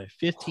down a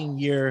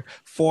 15-year,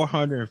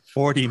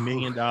 $440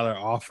 million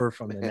offer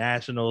from the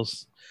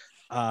Nationals,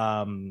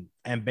 and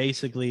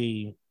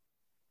basically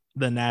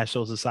the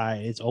Nationals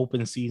decide it's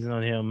open season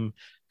on him.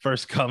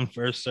 First come,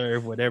 first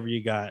serve, whatever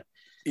you got.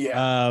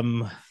 Yeah.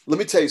 Let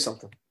me tell you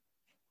something.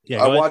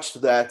 Yeah, I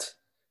watched that.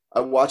 I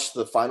watched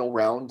the final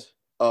round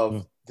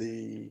of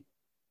the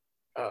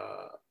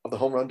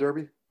home run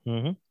derby.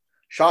 Mm-hmm.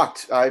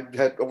 Shocked. I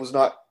was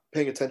not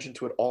paying attention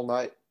to it all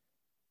night.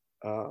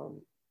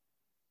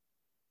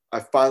 I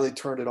finally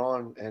turned it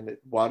on, and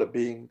it wound up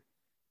being,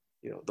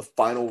 the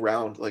final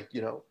round,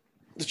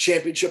 the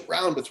championship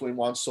round between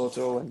Juan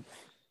Soto and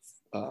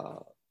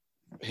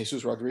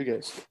Jesus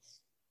Rodriguez.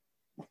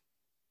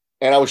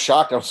 And I was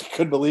shocked. I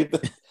couldn't believe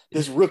that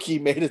this rookie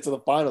made it to the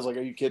finals. Like,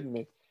 are you kidding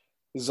me?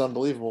 This is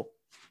unbelievable.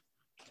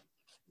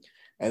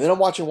 And then I'm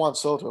watching Juan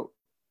Soto,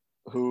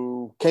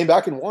 who came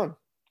back and won.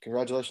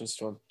 Congratulations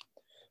to him.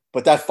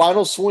 But that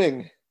final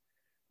swing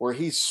where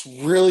he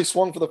really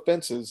swung for the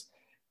fences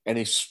and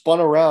he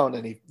spun around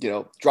and he,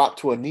 dropped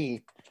to a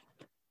knee,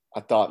 I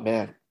thought,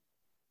 man,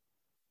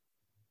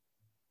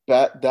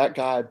 that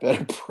guy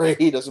better pray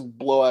he doesn't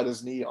blow out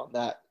his knee on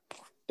that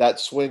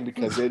swing,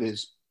 because it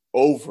is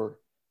over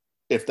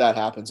if that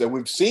happens. And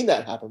we've seen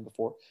that happen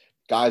before.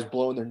 Guys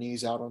blowing their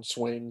knees out on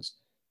swings,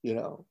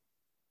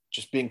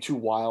 just being too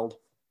wild.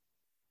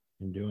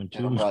 And doing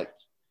too much. I'm like,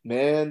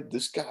 man,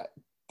 this guy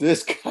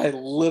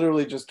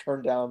literally just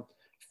turned down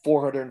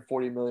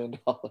 $440 million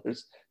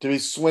to be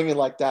swinging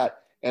like that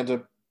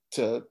and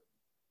to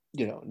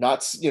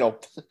not,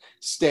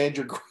 stand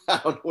your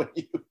ground when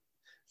you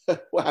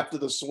after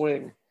the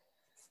swing.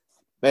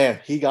 Man,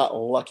 he got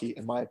lucky,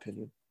 in my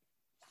opinion.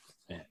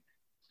 Man.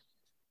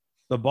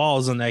 The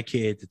ball's on that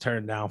kid to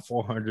turn down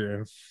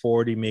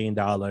 $440 million.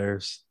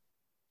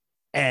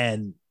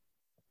 And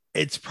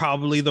it's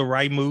probably the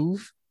right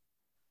move.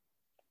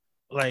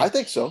 I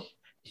think so.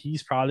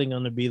 He's probably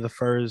going to be the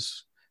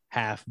first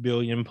 $500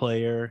 million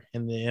player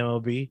in the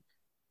MLB.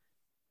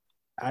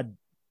 I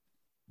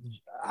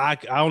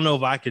don't know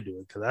if I could do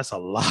it, because that's a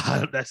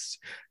lot. That's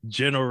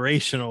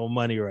generational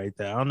money right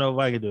there. I don't know if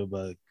I could do it,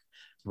 but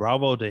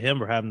bravo to him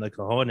for having the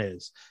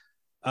cojones.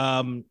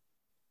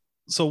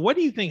 So what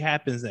do you think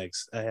happens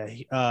next?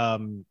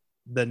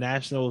 The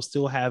Nationals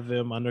still have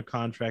him under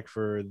contract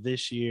for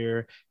this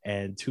year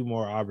and 2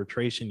 more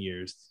arbitration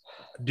years.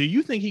 Do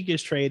you think he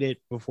gets traded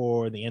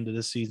before the end of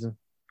the season?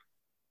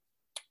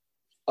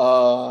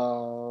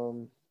 I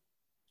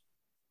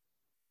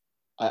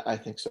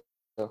think so.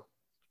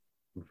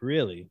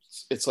 Really?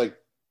 It's like,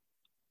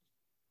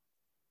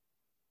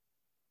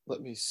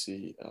 let me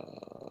see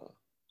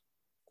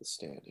the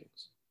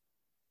standings.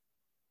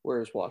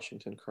 Where is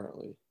Washington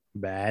currently?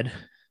 Bad.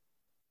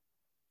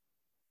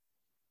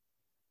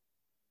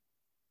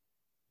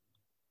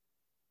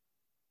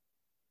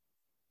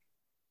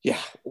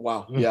 Yeah.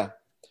 Wow. Yeah.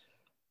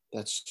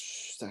 That's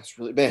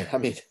really bad. I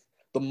mean,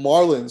 the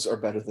Marlins are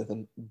better than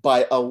them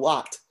by a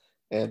lot.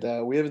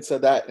 And we haven't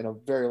said that in a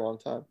very long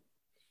time.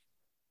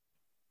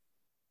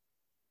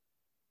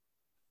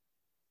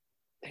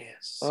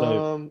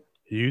 So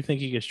do you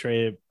think he gets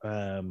traded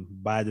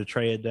by the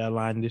trade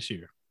deadline this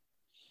year?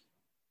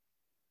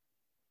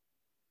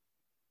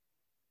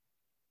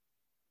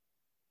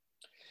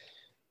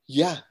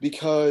 Yeah,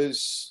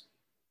 because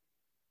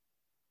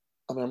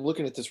I'm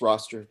looking at this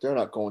roster. They're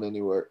not going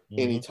anywhere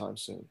anytime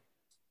soon.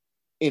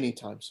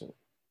 Anytime soon.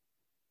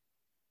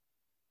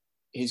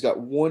 He's got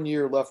 1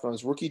 year left on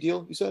his rookie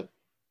deal, you said?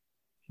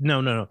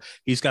 No.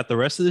 He's got the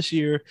rest of this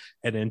year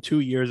and then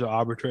 2 years of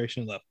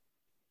arbitration left.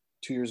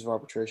 2 years of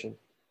arbitration.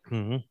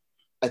 Mm-hmm.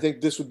 I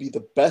think this would be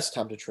the best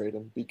time to trade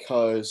him,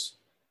 because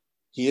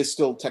he is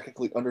still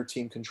technically under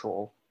team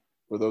control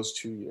for those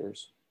 2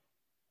 years.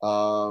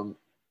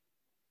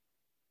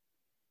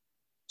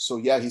 So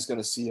yeah, he's going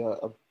to see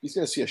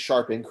a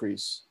sharp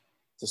increase,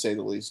 to say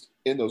the least,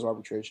 in those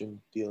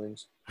arbitration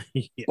dealings.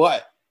 Yeah.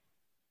 But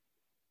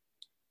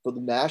for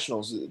the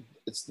Nationals,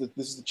 this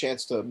is the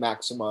chance to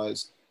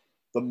maximize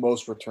the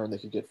most return they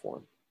could get for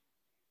him.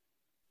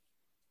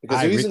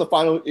 Because if he's in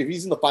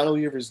the final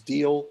year of his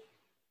deal,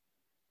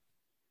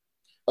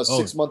 a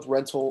 6-month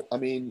rental, I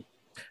mean.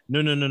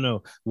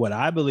 No. What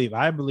I believe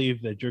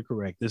that you're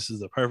correct. This is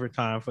the perfect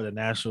time for the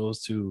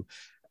Nationals to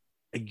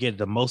get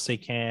the most they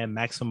can,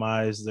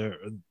 maximize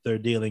their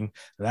dealing.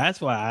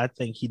 That's why I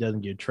think he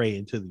doesn't get traded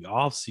into the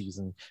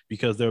offseason,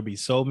 because there'll be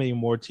so many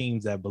more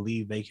teams that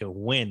believe they can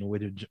win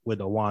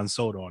with a Juan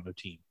Soto on the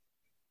team.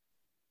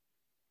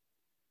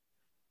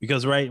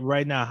 Because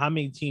right now, how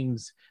many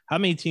teams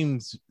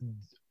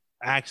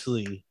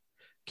actually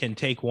can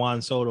take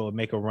Juan Soto and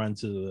make a run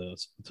to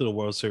the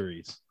World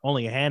Series?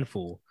 Only a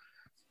handful.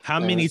 How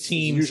many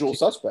teams? Usual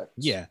suspects.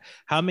 Yeah.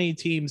 How many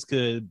teams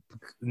could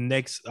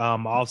next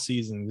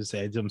offseason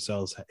say to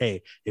themselves,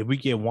 hey, if we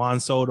get Juan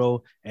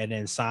Soto and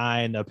then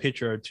sign a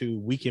pitcher or two,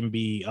 we can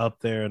be up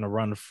there in a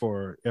run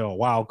for a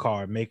wild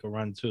card, make a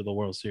run to the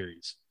World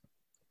Series.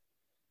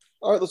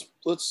 All right,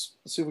 let's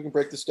see if we can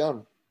break this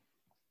down.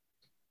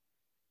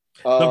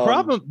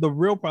 The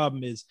real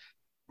problem is,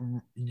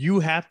 you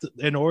have to,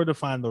 in order to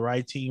find the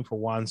right team for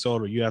Juan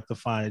Soto, you have to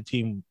find a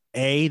team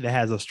A that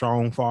has a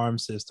strong farm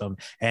system,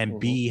 and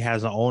B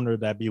has an owner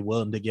that be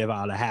willing to give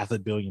out a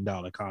 $500 million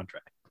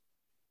contract.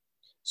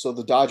 So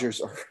the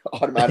Dodgers are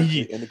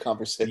automatically in the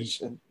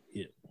conversation.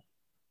 Yeah.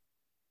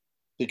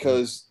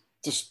 Because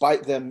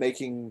despite them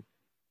making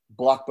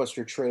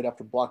blockbuster trade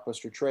after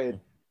blockbuster trade,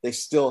 they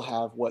still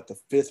have the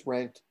 5th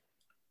ranked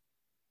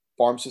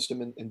farm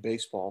system in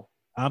baseball.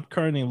 I'm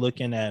currently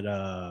looking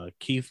at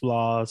Keith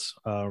Law's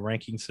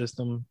ranking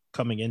system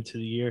coming into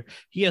the year.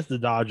 He has the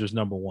Dodgers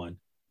number 1.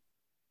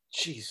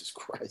 Jesus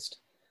Christ.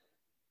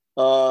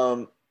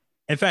 In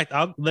fact,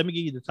 let me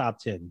give you the top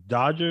 10.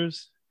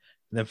 Dodgers,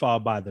 then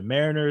followed by the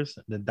Mariners,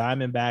 the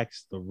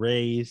Diamondbacks, the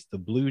Rays, the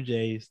Blue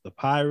Jays, the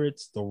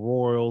Pirates, the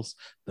Royals,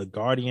 the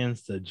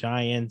Guardians, the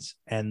Giants,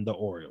 and the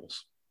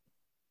Orioles.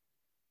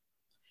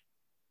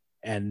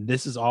 And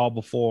this is all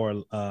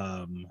before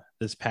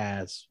this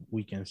past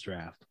weekend's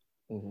draft.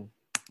 Mm-hmm.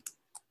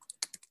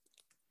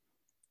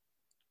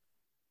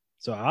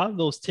 So out of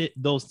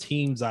those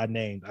teams I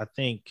named, I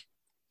think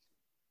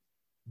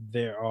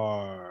there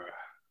are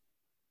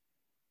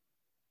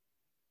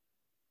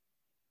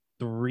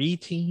 3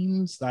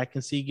 teams that I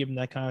can see giving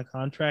that kind of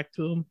contract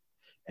to them,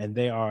 and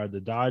they are the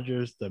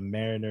Dodgers, the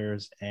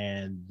Mariners,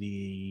 and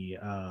the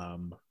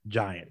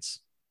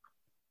Giants.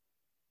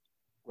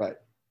 Right.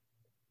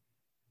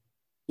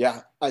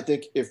 Yeah, I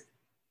think if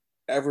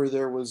ever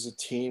there was a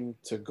team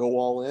to go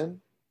all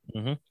in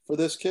for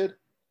this kid,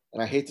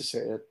 and I hate to say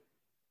it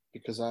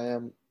because I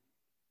am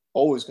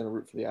always going to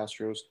root for the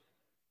Astros,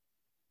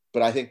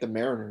 but I think the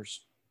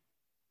Mariners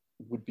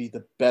would be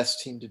the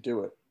best team to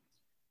do it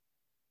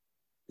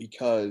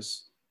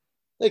because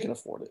they can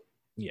afford it.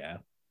 Yeah.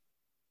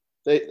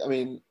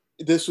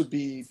 This would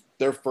be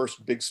their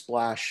first big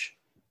splash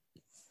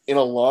in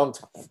a long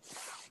time.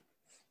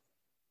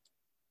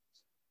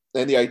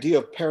 And the idea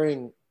of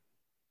pairing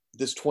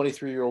this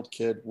 23-year-old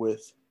kid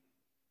with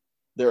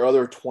their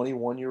other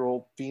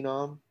 21-year-old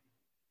phenom.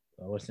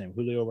 What's his name?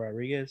 Julio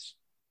Rodriguez.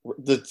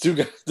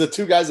 The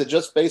two guys that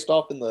just faced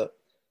off in the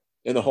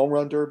home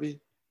run derby.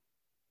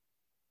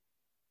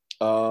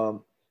 And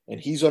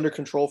he's under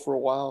control for a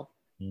while.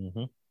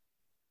 Mm-hmm.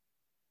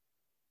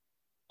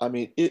 I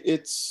mean,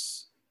 it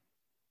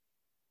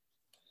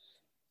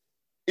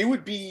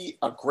would be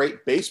a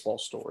great baseball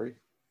story.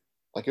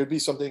 Like, it would be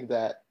something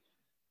that,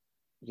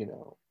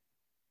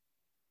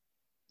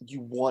 you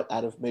want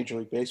out of Major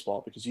League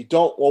Baseball, because you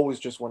don't always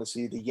just want to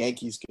see the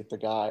Yankees get the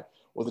guy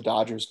or the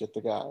Dodgers get the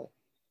guy.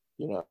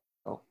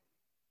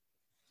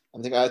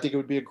 I think it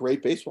would be a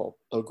great baseball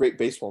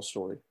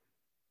story,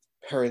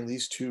 pairing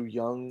these two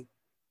young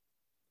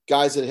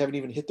guys that haven't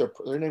even hit they're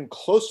not even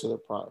close to their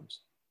primes.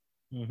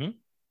 Mm-hmm.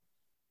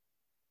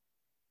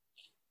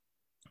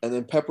 And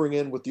then peppering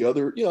in with the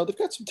other, they've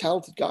got some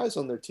talented guys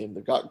on their team.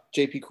 They've got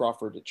J.P.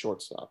 Crawford at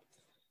shortstop.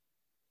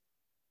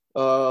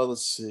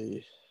 Let's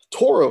see.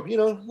 Toro,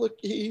 look,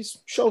 he's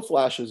shown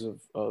flashes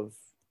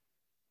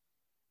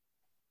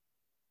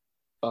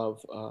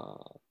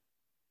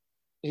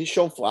he's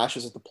shown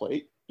flashes at the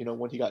plate,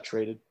 when he got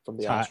traded from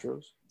the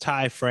Astros.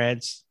 Ty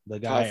France, the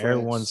guy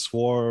everyone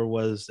swore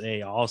was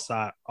a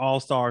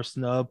all-star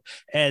snub.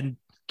 And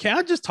can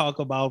I just talk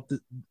about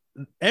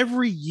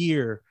every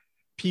year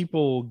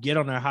people get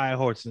on their high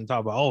horse and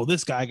talk about, oh,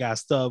 this guy got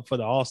snubbed for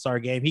the all-star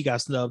game. He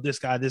got snubbed. This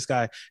guy.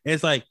 And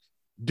it's like,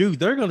 dude,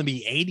 there are going to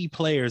be 80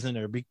 players in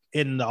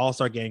the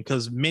all-star game,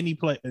 because many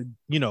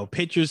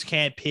pitchers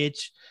can't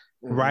pitch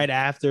right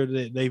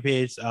after they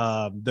pitch.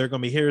 They're going to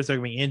be hitters, they're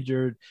going to be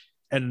injured,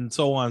 and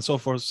so on and so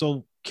forth.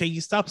 So can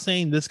you stop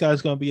saying this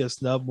guy's going to be a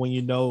snub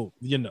when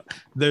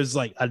there's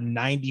like a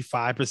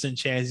 95%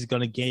 chance he's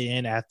going to get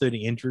in after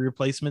the injury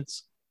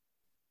replacements?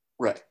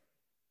 Right.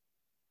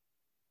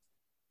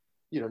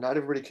 Not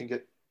everybody can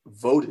get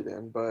voted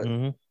in, but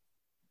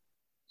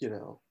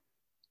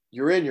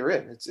you're in.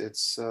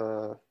 It's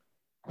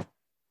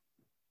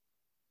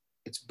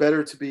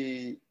better to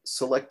be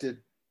selected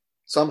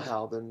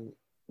somehow than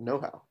no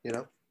how.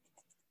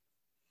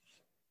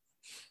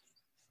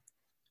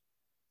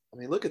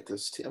 Look at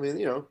this team.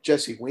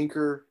 Jesse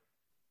Winker.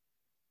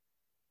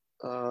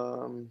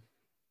 It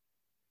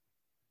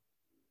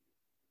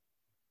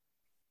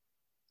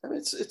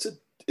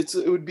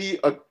would be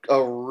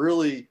a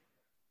really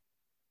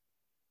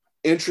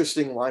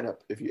interesting lineup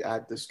if you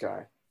add this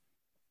guy.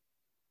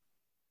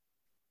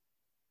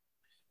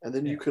 And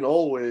then you can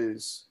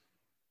always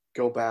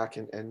go back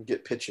and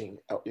get pitching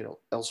out,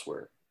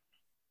 elsewhere.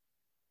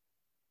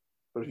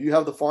 But if you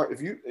have the farm,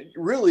 if you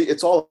really,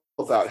 it's all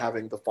about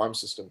having the farm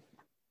system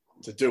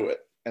to do it.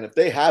 And if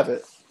they have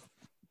it,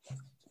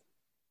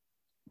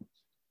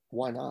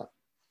 why not?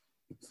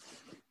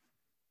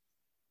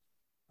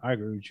 I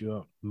agree with you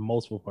on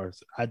multiple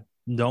parts. I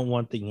don't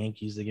want the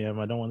Yankees again.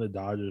 I don't want the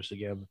Dodgers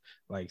again.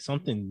 Like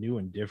something new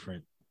and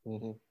different.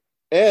 Mm-hmm.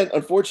 And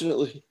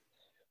unfortunately,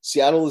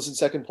 Seattle is in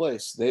second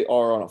place. They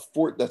are on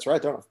that's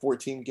right. They're on a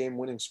 14-game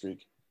winning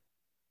streak.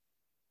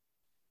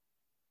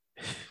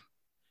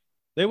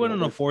 They went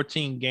on a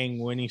 14-game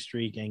winning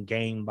streak and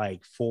gained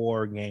like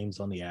 4 games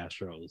on the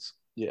Astros.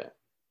 Yeah.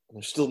 And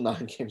they're still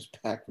 9 games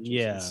back, which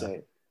is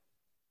insane.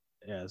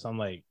 Yeah. So I'm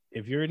like,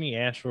 if you're any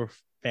Astro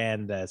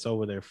fan that's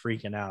over there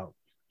freaking out,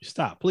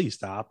 stop. Please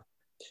stop.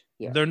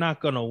 Yeah. They're not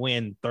going to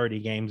win 30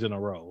 games in a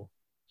row.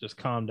 Just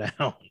calm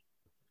down.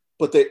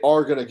 But they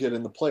are going to get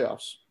in the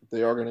playoffs.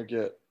 They are going to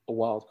get a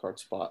wild card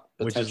spot,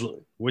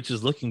 which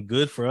is looking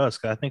good for us,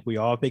 because I think we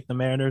all picked the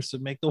Mariners to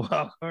make the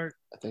wild card.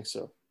 I think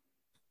so.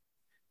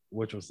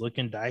 Which was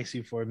looking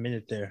dicey for a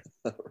minute there.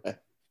 Right.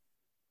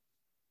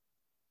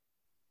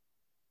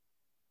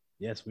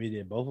 Yes, we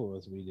did. Both of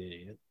us, we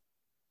did it.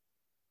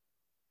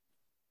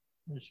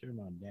 I'm not sure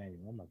about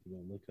Daniel. I'm about to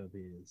go look up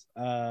his.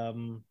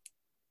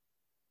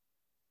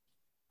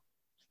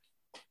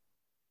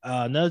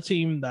 Another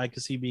team that I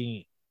could see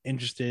being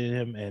interested in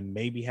him and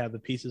maybe have the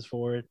pieces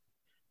for it.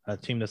 A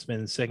team that's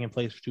been in second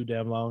place for too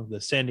damn long. The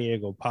San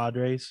Diego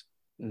Padres.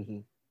 Mm-hmm.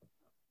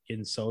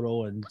 Getting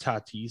Soto and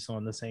Tatis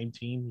on the same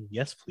team.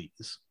 Yes,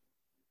 please.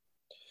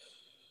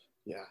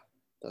 Yeah,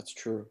 that's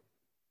true.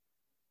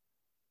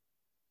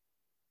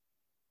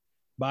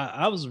 But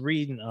I was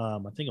reading, I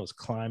think it was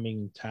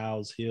Climbing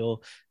Towels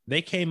Hill.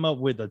 They came up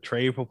with a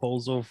trade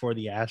proposal for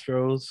the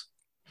Astros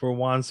for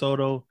Juan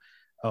Soto.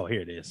 Oh,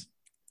 here it is.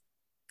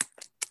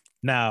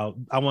 Now,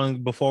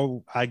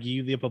 before I give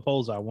you the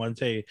proposal, I want to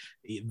tell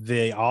you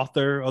the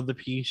author of the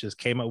piece just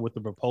came up with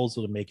the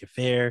proposal to make it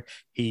fair.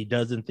 He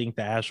doesn't think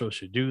the Astros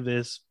should do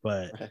this,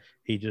 but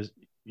he just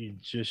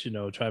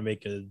try to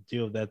make a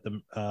deal that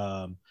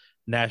the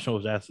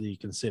Nationals actually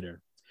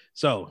consider.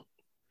 So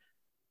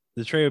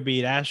the trade would be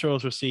the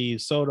Astros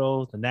receive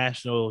Soto, the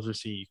Nationals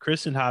receive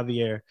Christian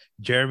Javier,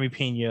 Jeremy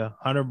Pena,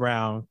 Hunter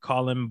Brown,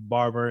 Colin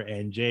Barber,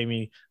 and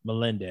Jamie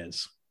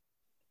Melendez.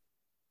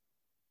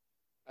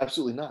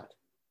 Absolutely not.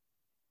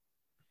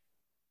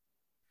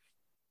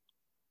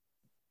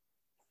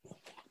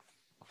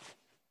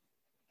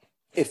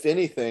 If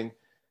anything,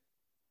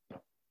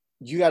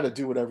 you got to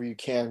do whatever you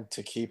can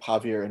to keep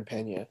Javier and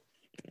Pena,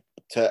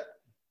 to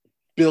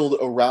build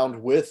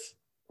around with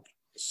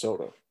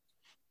Soto.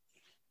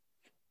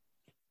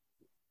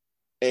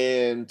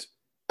 And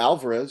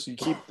Alvarez,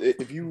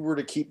 if you were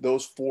to keep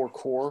those 4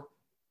 core,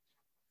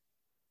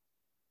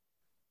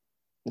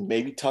 and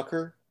maybe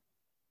Tucker,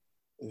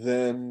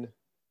 then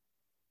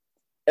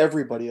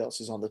everybody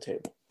else is on the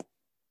table.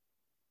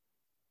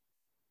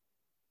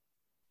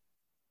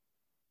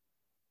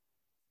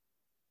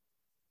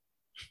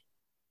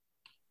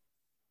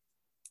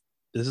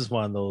 This is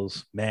one of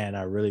those, man,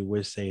 I really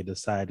wish they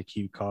decided to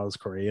keep Carlos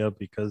Correa,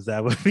 because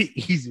that would be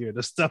easier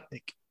to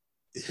stomach.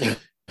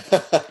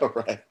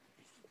 Right.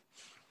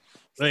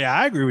 So yeah,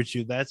 I agree with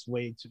you. That's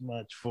way too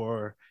much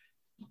for.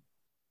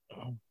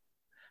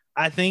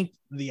 I think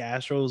the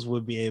Astros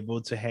would be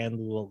able to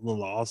handle the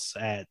loss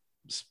at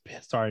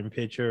starting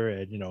pitcher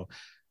and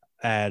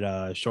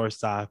at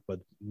shortstop, but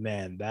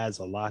man, that's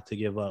a lot to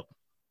give up.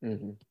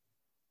 Mm-hmm.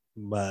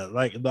 But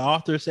like the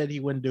author said, he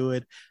wouldn't do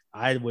it.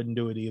 I wouldn't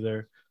do it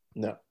either.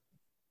 No.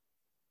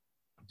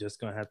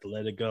 Just gonna have to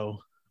let it go.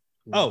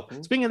 Oh,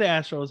 speaking of the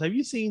Astros, have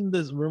you seen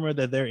this rumor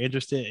that they're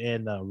interested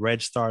in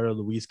Red starter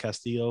Luis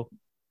Castillo?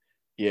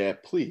 Yeah,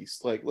 please.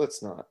 Like,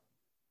 let's not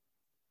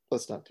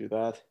do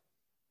that.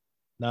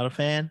 Not a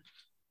fan?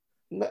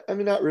 No, I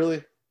mean, not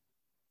really.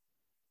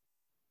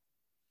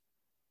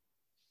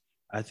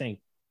 I think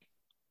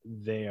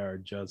they are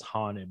just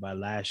haunted by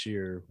last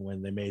year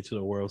when they made it to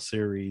the World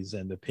Series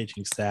and the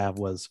pitching staff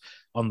was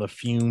on the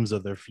fumes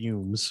of their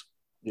fumes.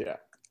 Yeah.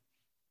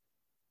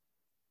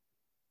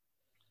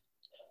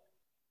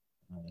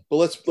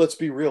 But let's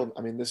be real.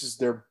 I mean, this is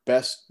their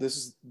best.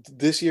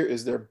 This year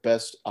is their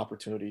best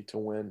opportunity to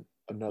win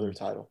another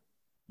title.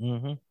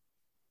 Mm-hmm.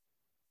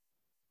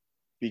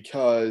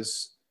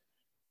 Because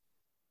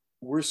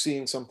we're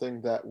seeing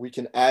something that we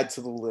can add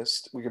to the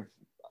list.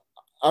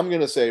 I'm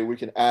going to say we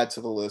can add to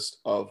the list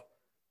of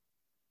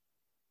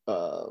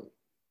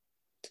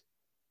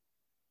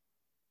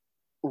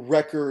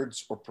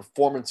records or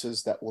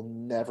performances that will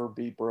never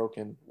be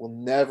broken. We'll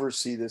never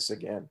see this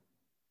again.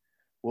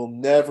 We'll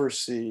never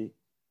see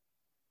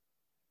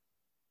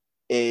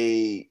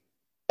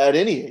at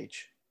any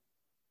age,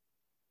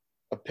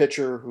 a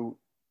pitcher who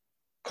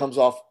comes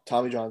off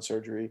Tommy John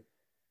surgery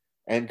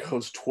and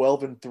goes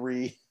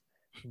 12-3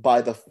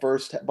 by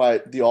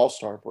the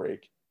All-Star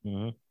break.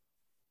 Mm-hmm.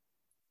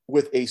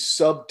 with a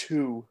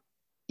sub-2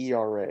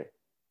 ERA.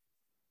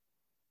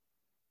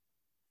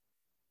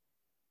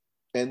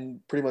 And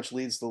pretty much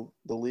leads the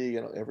league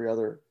in every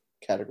other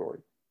category.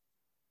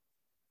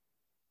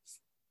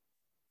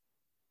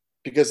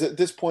 Because at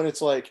this point,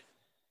 it's like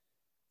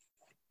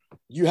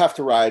you have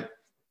to ride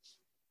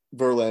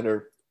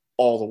Verlander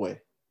all the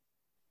way.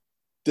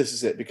 This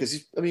is it.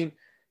 Because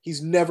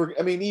he's never.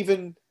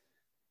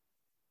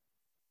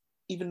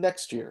 Even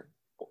next year,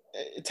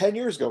 10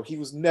 years ago, he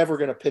was never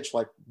going to pitch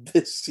like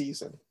this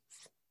season.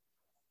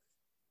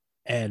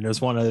 And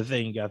there's one other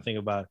thing you got to think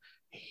about.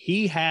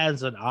 He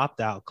has an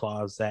opt-out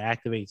clause that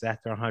activates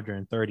after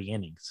 130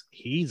 innings.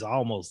 He's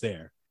almost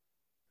there.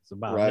 It's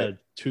about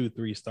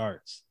 2-3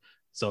 starts.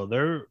 So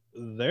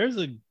there's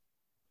a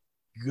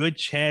good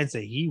chance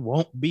that he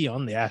won't be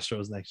on the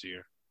Astros next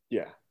year.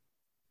 Yeah.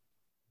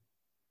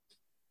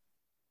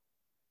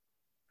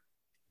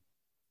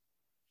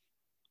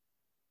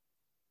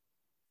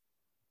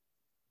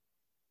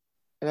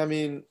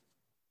 And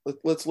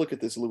let's look at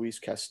this Luis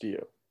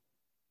Castillo.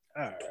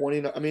 Right.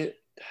 29.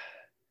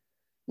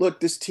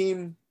 Look, this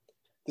team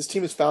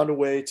has found a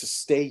way to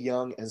stay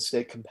young and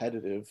stay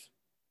competitive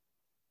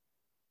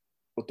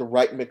with the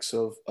right mix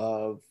of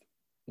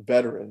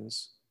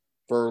veterans,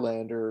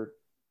 Verlander,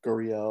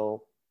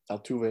 Gurriel,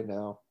 Altuve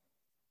now.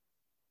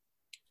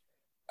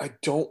 I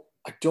don't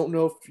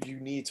know if you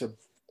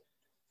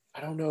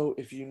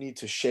need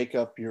to shake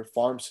up your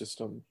farm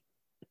system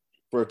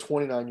for a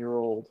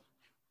 29-year-old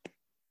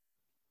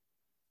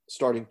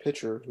starting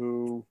pitcher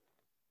who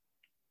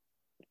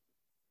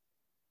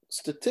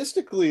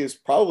statistically is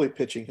probably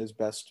pitching his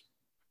best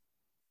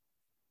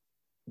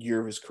year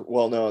of his career.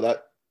 Well, no,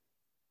 that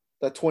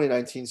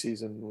 2019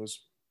 season was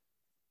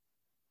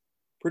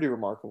pretty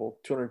remarkable.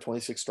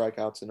 226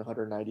 strikeouts in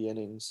 190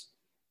 innings.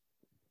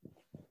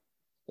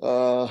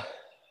 The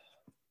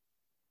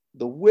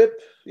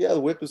whip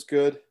is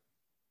good.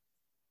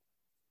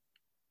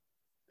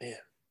 Man.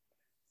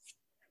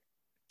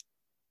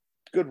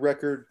 Good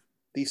record,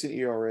 decent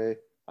ERA.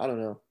 I don't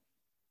know.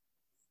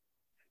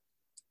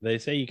 They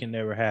say you can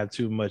never have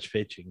too much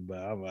pitching, but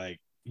I'm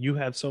like, you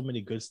have so many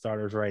good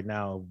starters right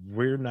now.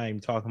 We're not even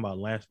talking about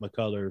Lance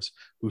McCullers,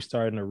 who's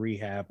starting a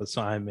rehab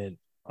assignment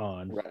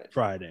on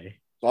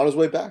Friday. He's on his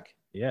way back.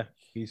 Yeah,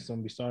 he's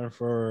going to be starting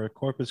for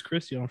Corpus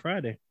Christi on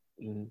Friday.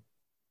 Mm-hmm.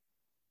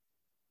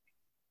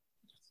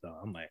 So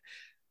I'm like,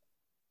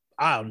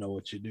 I don't know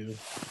what you do.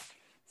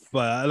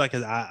 But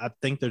I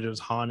think they're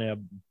just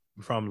haunted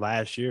from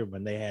last year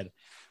when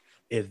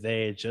if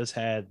they had just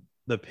had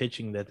the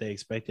pitching that they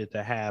expected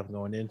to have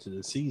going into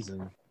the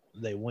season,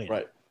 they win.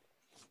 Right.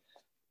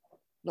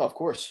 No, of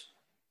course.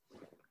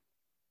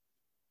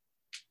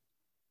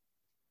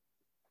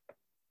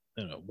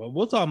 But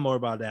we'll talk more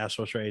about the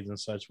Astros trades and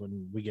such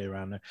when we get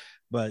around there.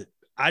 But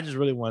I just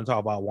really want to talk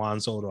about Juan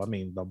Soto. I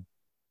mean,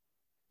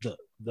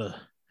 the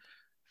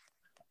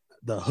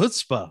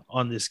chutzpah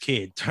on this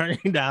kid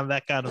turning down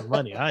that kind of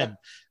money. I'm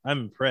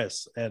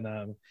impressed,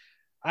 and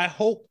I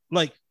hope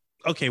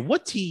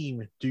what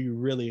team do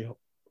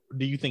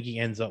you think he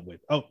ends up with?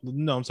 Oh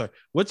no, I'm sorry.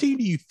 What team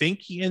do you think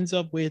he ends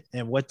up with,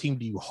 and what team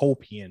do you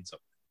hope he ends up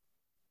with?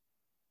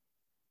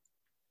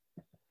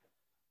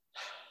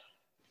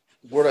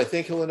 Where do I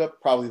think he'll end up?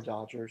 Probably the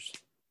Dodgers.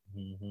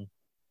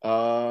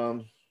 Mm-hmm.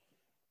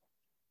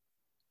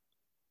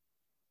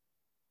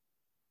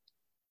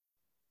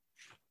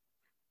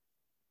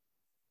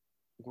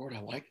 Where do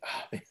I like?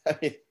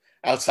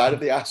 Outside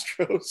of the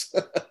Astros.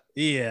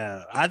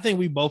 Yeah, I think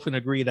we both can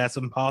agree that's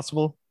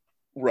impossible.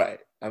 Right.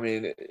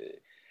 I'm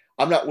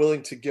not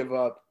willing to give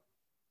up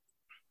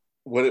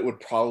what it would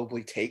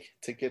probably take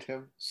to get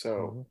him.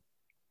 So,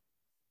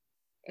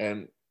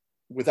 and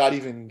without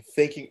even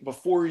thinking,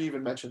 before you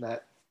even mentioned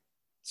that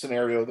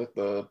scenario that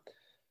the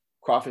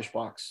crawfish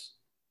box.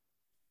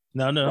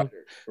 No.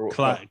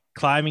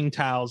 Climbing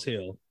Towels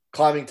Hill.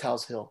 Climbing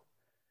Towels Hill.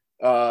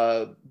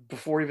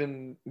 Before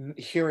even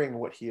hearing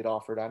what he had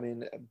offered, I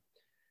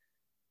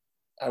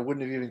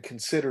wouldn't have even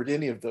considered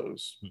any of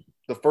those.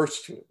 The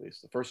first two, at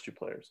least, the first two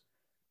players.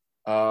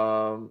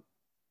 Where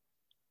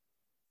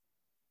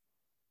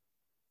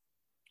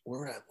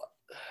would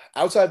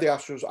outside the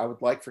Astros, I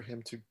would like for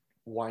him to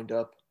wind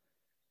up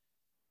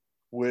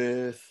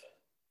with.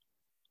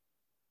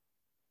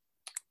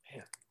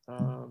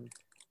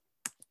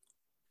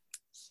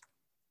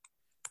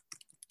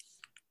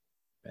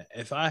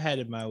 If I had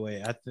it my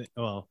way, I think.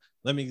 Well,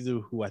 let me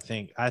do who I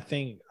think. I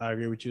think I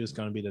agree with you. It's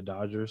going to be the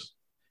Dodgers.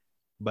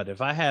 But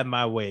if I had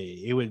my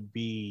way, it would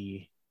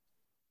be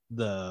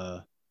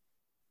the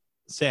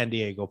San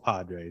Diego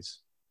Padres.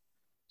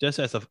 Just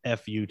as a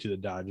FU to the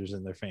Dodgers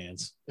and their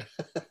fans.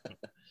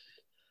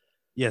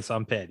 Yes,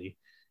 I'm petty.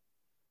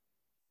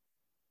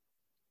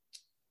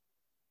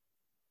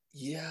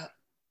 Yeah.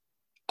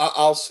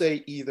 I'll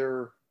say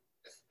either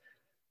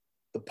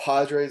the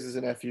Padres as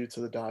an FU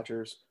to the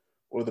Dodgers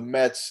or the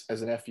Mets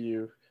as an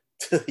FU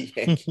to the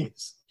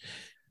Yankees.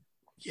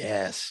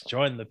 Yes,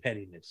 join the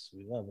pettiness.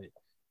 We love it.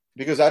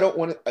 Because I don't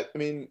want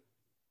to,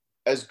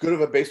 as good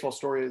of a baseball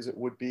story as it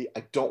would be,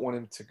 I don't want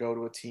him to go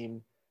to a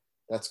team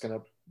that's going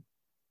to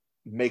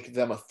make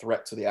them a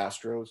threat to the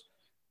Astros,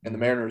 and the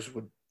Mariners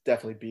would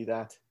definitely be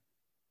that.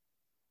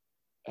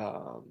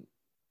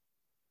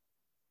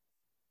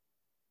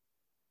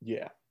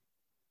 Yeah.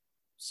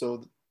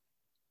 So,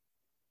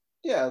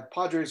 yeah,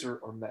 Padres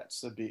or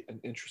Mets. That'd be an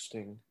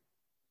interesting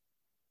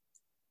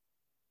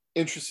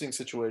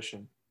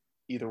situation,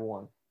 either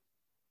one.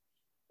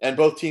 And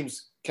both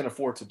teams can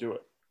afford to do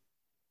it.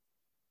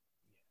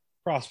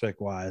 Prospect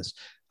wise,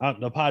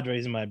 the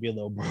Padres might be a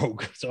little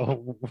broke.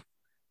 So,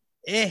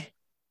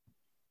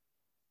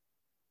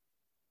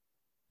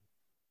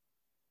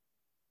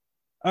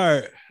 All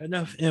right,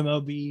 enough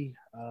MLB.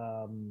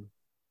 Before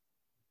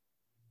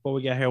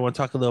we get here, I want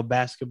to talk a little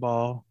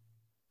basketball.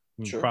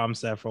 Sure.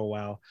 Promised that for a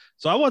while.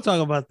 So I want to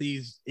talk about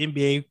these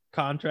NBA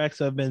contracts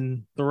that have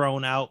been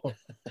thrown out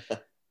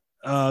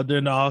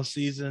during the off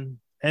season,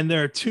 and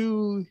there are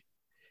two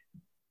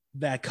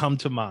that come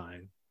to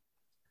mind.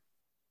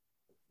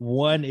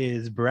 One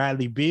is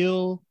Bradley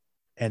Beal,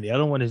 and the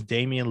other one is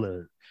Damian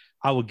Lillard.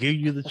 I will give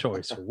you the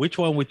choice. Which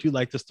one would you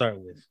like to start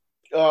with?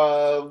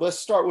 Let's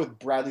start with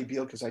Bradley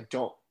Beal because I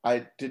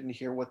didn't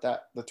hear what the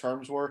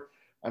terms were.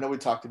 I know we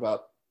talked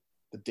about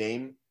the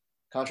Dame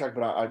contract,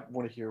 but I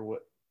want to hear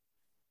what.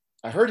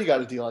 I heard he got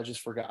a deal. I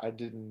just forgot. I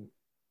didn't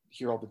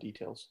hear all the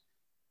details.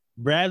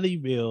 Bradley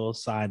Beal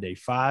signed a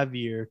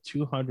 5-year,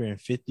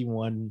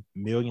 $251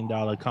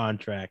 million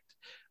contract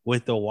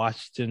with the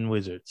Washington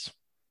Wizards. So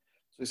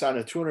he signed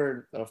a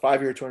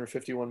 5-year,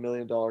 $251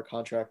 million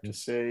contract to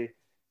stay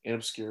in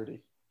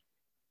obscurity.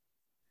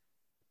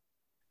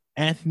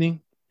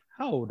 Anthony,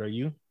 how old are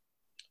you?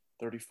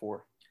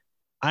 34.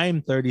 I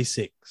am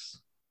 36.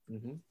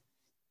 Mm-hmm.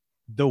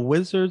 The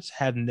Wizards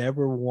have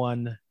never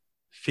won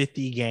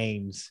 50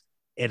 games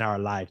in our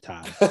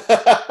lifetime.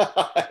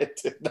 I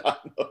did not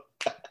know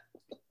that.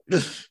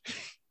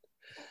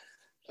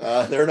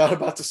 They're not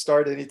about to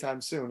start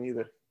anytime soon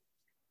either.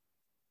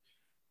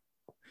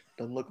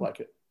 Doesn't look like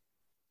it.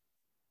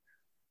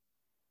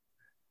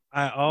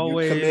 You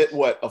commit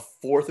a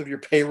fourth of your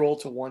payroll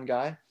to one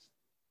guy?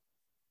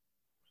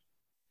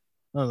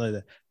 Not like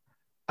that.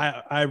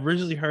 I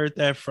originally heard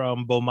that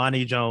from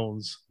Bomani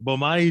Jones.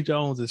 Bomani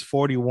Jones is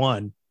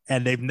 41,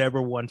 and they've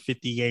never won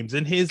 50 games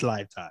in his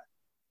lifetime.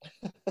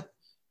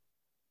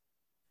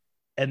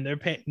 And they're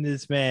paying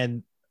this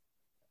man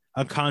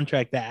a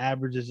contract that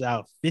averages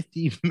out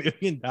 $50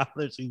 million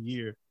a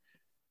year.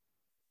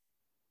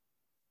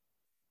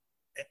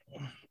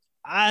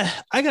 I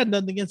got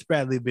nothing against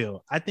Bradley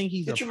Beal. I think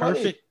he's get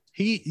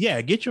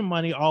your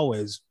money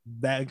always.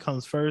 That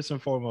comes first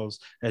and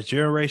foremost. That's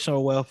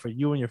generational wealth for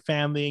you and your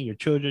family and your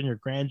children, your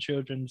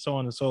grandchildren, so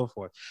on and so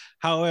forth.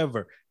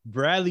 However,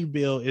 Bradley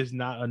Beal is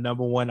not a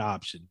number one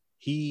option.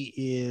 He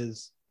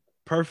is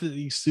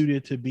perfectly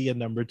suited to be a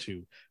number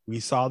two. We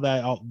saw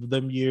that all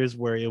them years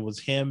where it was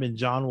him and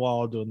John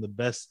Wall doing the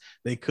best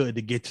they could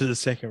to get to the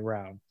second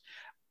round.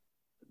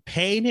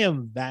 Paying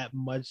him that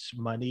much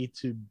money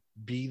to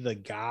be the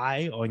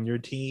guy on your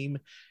team,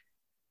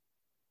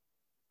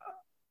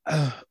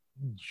 I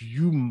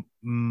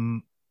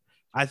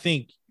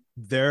think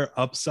their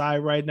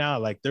upside right now,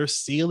 like their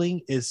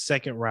ceiling is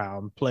second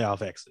round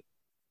playoff exit.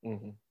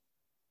 Mm-hmm.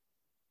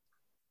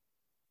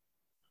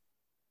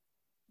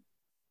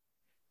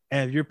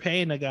 And if you're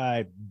paying a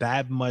guy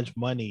that much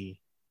money,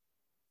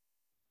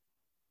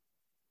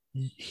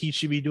 he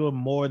should be doing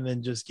more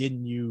than just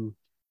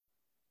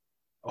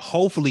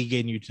hopefully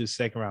getting you to the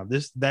second round.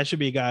 That should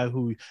be a guy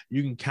who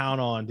you can count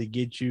on to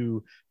get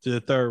you to the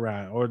third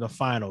round or the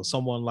final.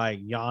 Someone like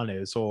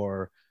Giannis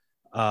or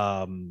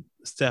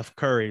Steph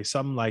Curry,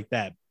 something like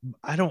that.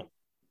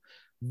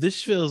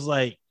 This feels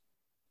like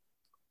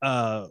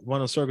one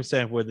of the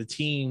circumstances where the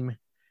team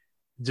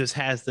just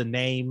has the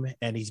name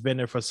and he's been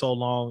there for so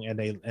long and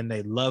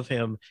they love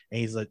him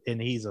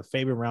and he's a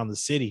favorite around the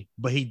city,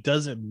 but he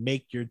doesn't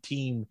make your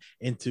team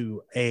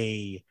into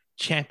a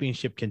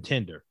championship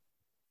contender.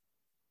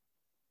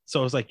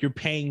 So it's like you're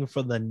paying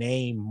for the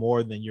name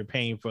more than you're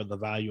paying for the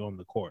value on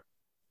the court.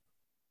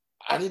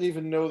 I didn't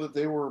even know that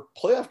they were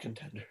playoff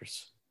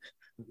contenders.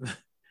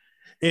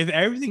 If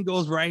everything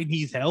goes right and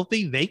he's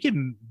healthy, they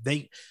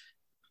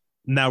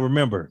now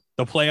remember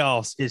the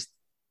playoffs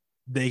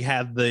they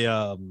have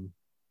the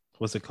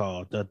what's it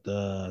called?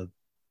 The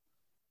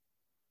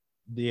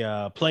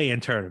play-in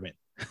tournament.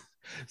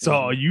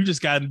 So you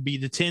just got to be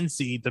the 10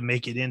 seed to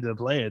make it into the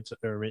play-in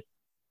tournament.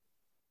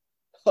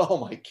 Oh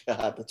my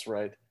God, that's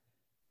right.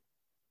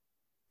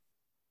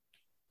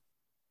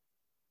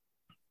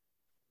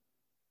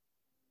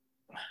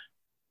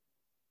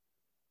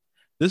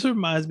 This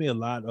reminds me a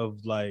lot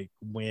of like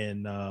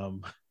when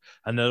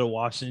another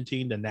Washington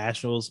team, the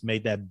Nationals,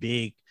 made that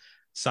big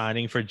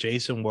signing for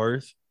Jason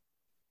Worth.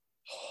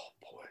 Oh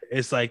boy.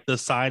 It's like the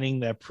signing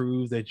that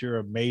proves that you're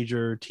a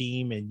major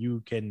team and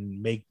you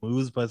can make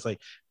moves, but it's like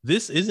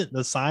this isn't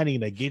the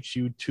signing that gets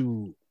you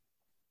to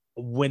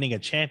winning a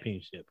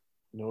championship.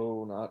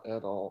 No, not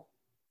at all.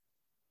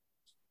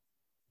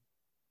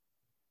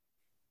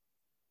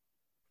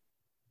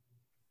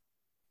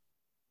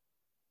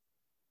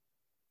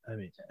 I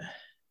mean,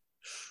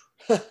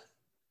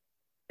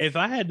 If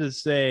I had to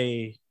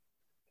say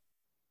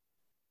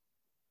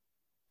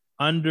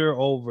under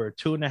over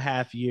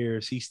 2.5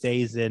 years, he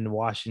stays in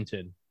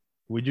Washington,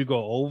 would you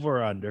go over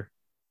or under?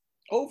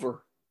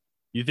 Over.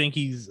 You think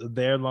he's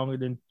there longer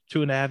than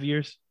 2.5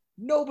 years?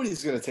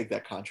 Nobody's going to take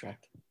that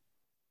contract.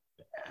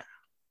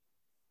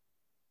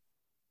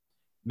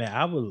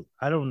 Man,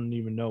 I don't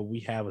even know we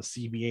have a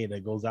CBA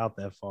that goes out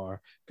that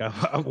far.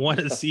 I want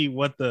to see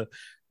what the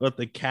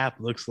cap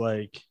looks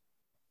like.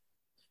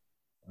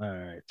 All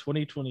right,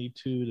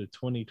 2022 to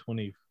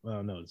 2020.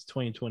 No, it's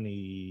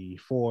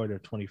 2024 to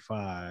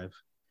 25.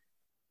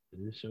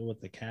 Does it show what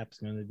the cap's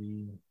gonna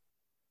be?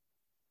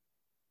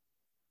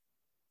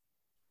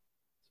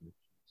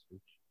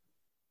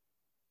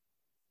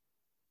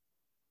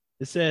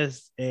 It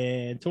says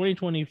in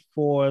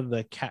 2024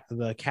 the cap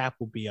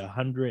will be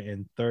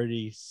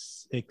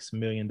 $136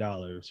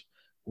 million,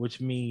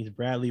 which means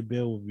Bradley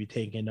Beal will be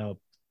taking up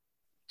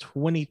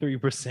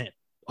 23%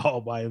 all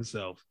by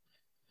himself.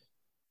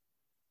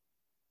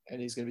 And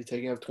he's going to be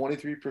taking up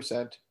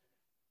 23%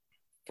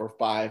 for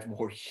 5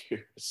 more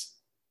years.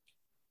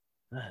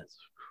 That's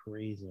a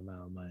crazy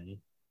amount of money.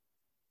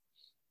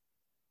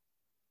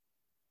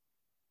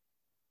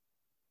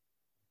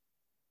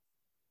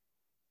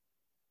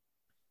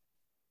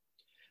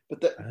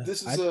 But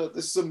this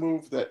is a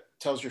move that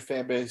tells your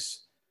fan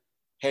base,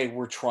 hey,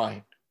 we're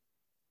trying.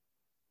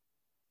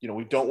 You know,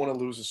 we don't want to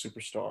lose a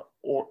superstar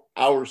or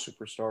our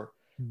superstar.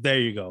 There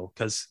you go.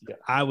 Because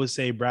I would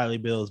say Bradley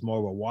Beal is more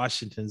of a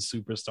Washington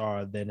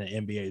superstar than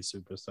an NBA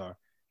superstar.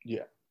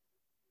 Yeah.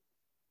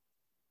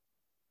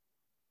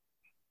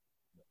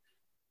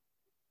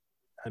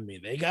 I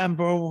mean, they got him,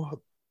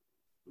 bro.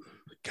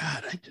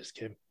 God, I just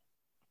can't.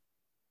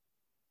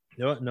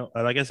 No,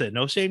 like I said,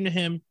 no shame to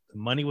him. The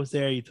money was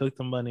there. He took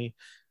the money.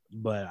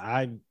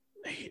 But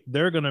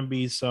there are going to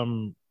be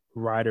some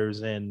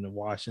writers in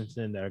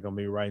Washington that are going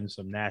to be writing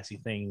some nasty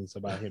things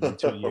about him in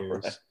 2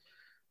 years. Right.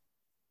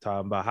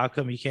 Talking about how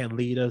come he can't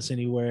lead us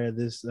anywhere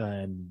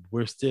and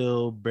we're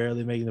still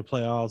barely making the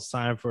playoffs.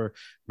 Time for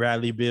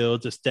Bradley Beal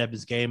to step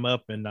his game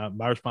up. And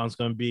my response is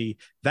going to be,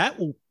 that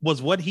was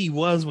what he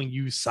was when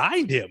you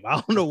signed him. I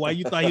don't know why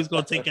you thought he was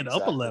going to take it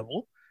up a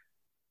level.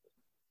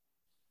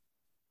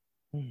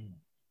 Yeah.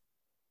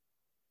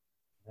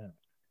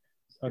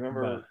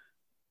 Remember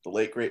the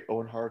late great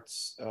Owen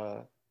Hart's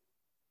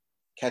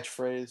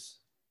catchphrase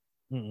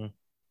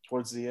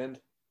towards the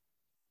end?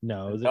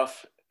 No,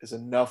 enough is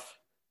enough.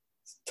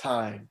 It's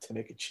time to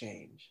make a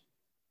change.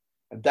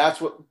 And that's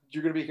what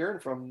you're going to be hearing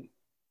from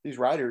these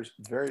writers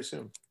very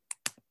soon.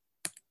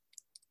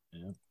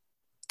 Yeah.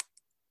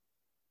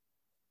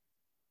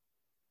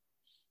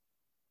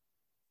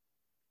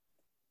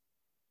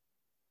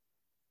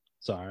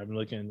 Sorry, I'm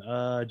looking.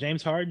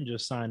 James Harden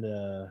just signed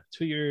a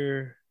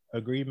 2-year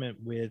agreement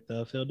with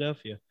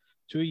Philadelphia.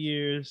 2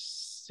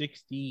 years,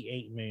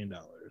 $68 million.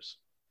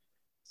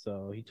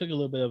 So he took a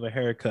little bit of a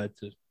haircut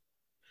to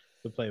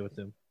play with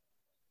him.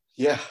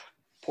 Yeah,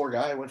 poor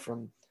guy went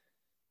from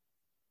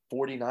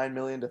 49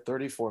 million to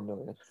 34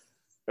 million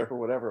or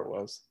whatever it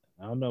was.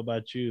 I don't know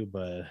about you,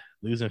 but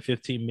losing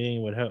 15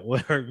 million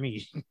would hurt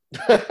me.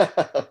 Yeah,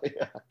 I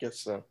guess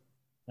so.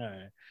 All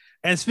right.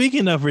 And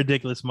speaking of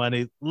ridiculous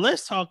money,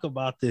 let's talk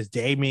about this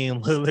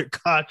Damian Lillard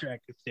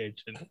contract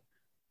extension.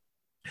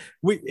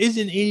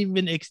 Isn't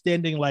even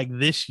extending like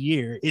this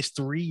year. It's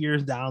 3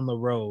 years down the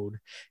road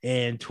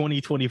in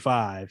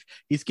 2025.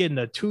 He's getting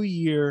a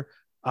 2-year,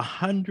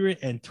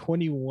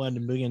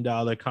 $121 million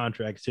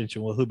contract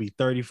extension. Well, he'll be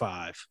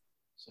 35.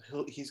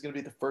 So he's going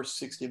to be the first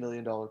 $60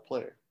 million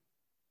player.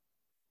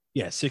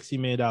 Yeah, $60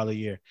 million a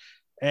year.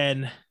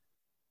 And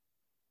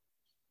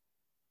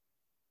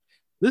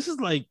this is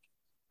like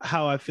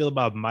how I feel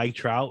about Mike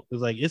Trout.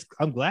 It's like,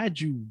 I'm glad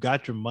you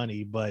got your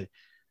money, but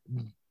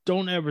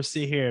don't ever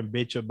sit here and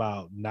bitch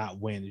about not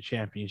winning the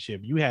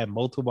championship. You had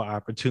multiple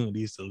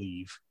opportunities to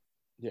leave.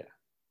 Yeah.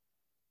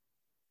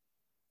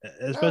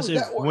 Especially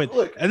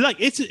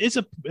it's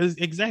an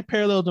exact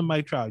parallel to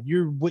Mike Trout.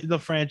 You're with the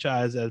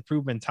franchise has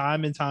proven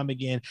time and time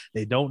again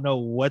they don't know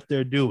what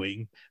they're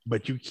doing,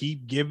 but you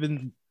keep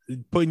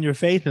putting your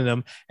faith in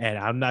them. And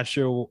I'm not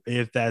sure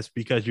if that's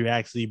because you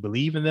actually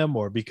believe in them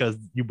or because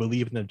you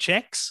believe in them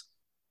checks.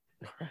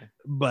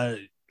 But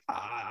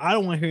I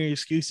don't want to hear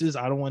excuses.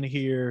 I don't want to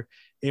hear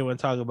anyone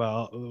talk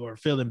about or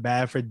feeling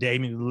bad for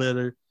Damian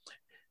Lillard,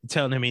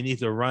 telling him he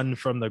needs to run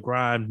from the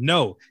grind.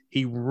 No,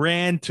 he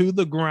ran to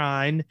the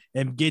grind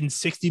and getting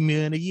 $60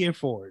 million a year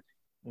for it.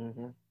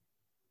 Mm-hmm.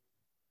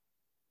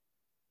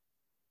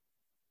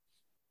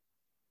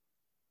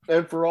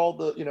 And for all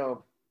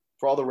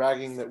the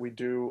ragging that we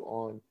do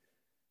on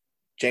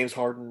James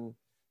Harden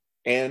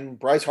and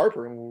Bryce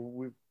Harper, and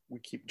we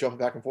keep jumping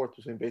back and forth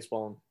between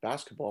baseball and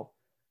basketball.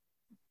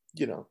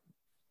 You know,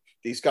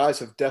 these guys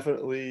have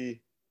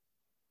definitely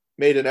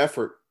made an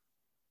effort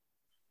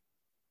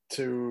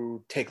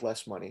to take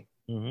less money.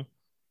 Mm-hmm.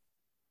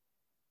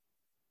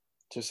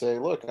 To say,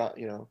 look, I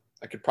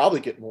could probably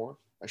get more.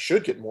 I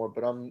should get more,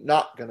 but I'm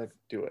not going to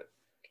do it.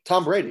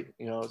 Tom Brady,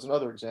 is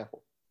another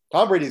example.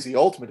 Tom Brady is the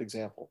ultimate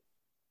example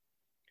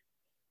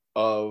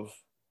of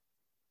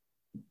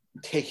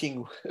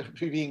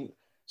being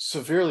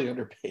severely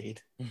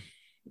underpaid,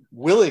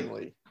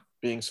 willingly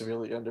being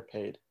severely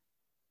underpaid.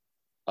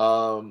 You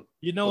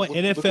know what?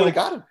 Look what it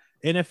got him.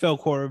 NFL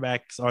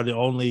quarterbacks are the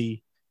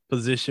only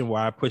position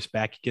where I push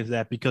back against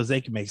that because they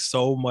can make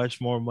so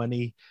much more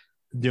money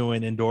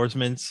doing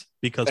endorsements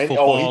because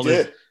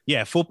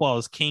football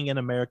is king in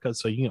America,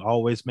 so you can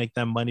always make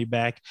that money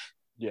back.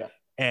 Yeah.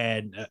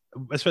 And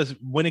especially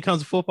when it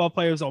comes to football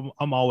players,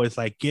 I'm always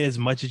like, get as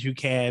much as you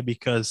can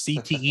because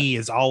CTE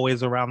is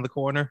always around the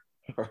corner.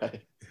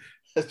 Right.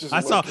 I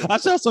saw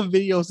some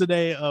videos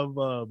today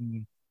of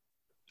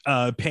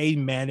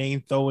Peyton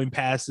Manning throwing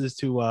passes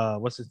to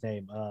what's his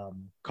name,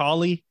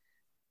 Cauley,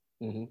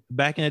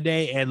 back in the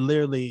day, and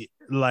literally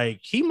like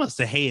he must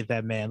have hated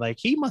that man. Like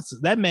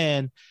that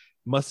man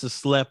must have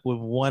slept with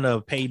one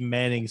of Peyton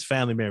Manning's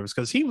family members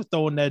because he was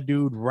throwing that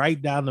dude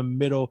right down the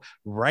middle,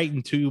 right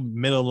into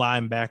middle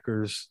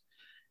linebackers,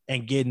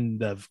 and getting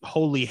the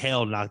holy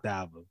hell knocked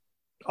out of him.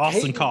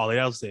 Austin Cauley,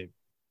 that was it.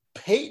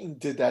 Peyton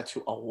did that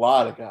to a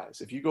lot of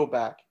guys. If you go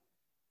back,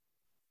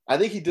 I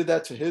think he did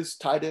that to his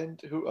tight end.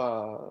 Who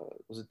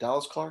was it?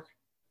 Dallas Clark?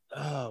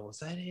 Oh, was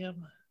that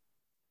him?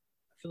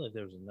 I feel like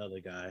there was another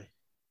guy,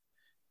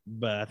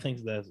 but I think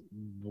that's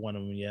one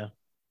of them. Yeah,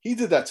 he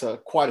did that to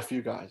quite a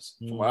few guys,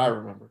 from what I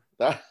remember.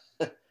 That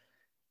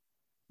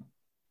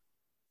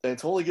and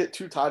to only get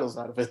 2 titles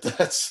out of it,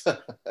 that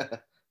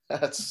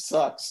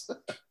sucks.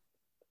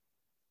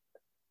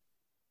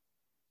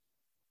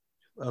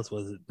 What else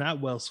was it?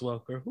 Not Wes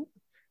Welker. Who?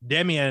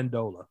 Demi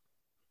Amendola.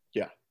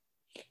 Yeah.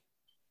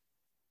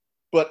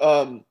 But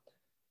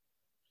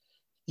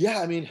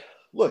yeah, I mean,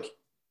 look,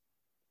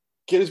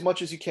 get as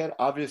much as you can,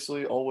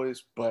 obviously,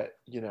 always, but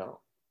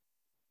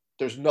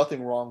there's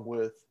nothing wrong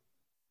with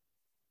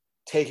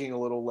taking a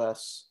little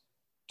less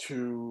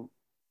to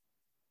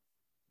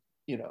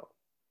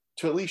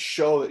at least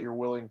show that you're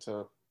willing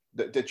to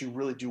that you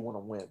really do want to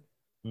win.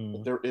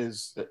 There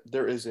is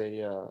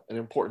an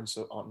importance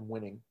on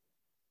winning.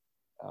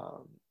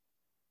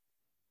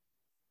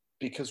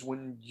 Because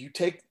when you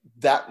take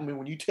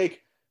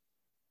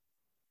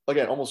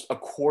again almost a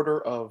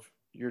quarter of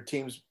your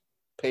team's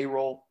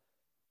payroll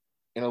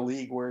in a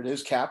league where it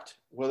is capped,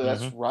 whether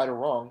that's right or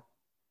wrong,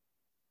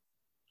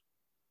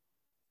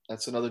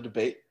 that's another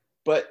debate.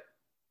 But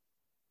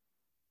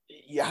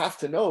you have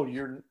to know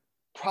you're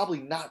probably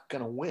not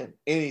going to win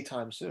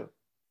anytime soon.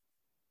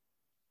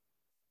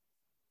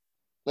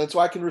 That's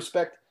why I can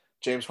respect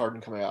James Harden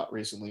coming out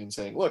recently and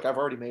saying, look, I've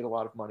already made a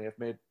lot of money. I've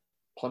made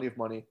plenty of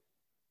money.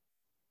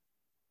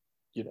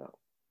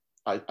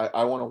 I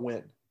want to win.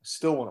 I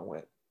still want to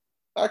win.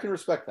 I can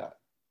respect that.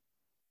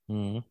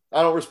 I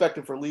don't respect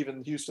him for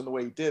leaving Houston the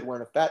way he did,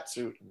 wearing a fat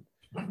suit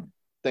and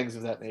things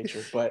of that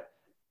nature. But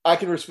I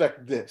can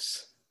respect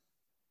this.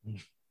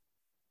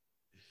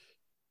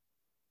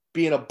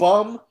 Being a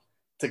bum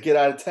to get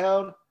out of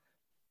town,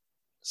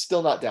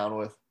 still not down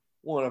with.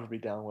 Won't ever be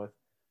down with.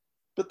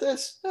 But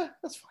this,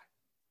 that's fine.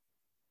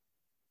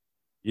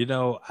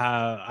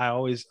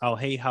 I'll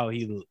hate how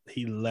he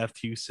left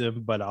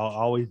Houston, but I'll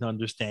always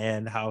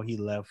understand how he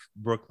left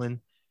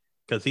Brooklyn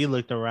because he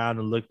looked around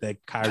and looked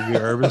at Kyrie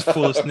Irving's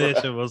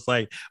foolishness and was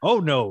like, "Oh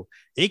no,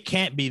 it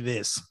can't be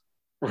this."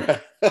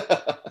 Right.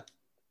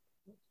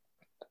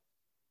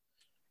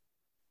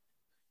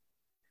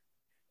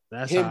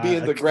 That's him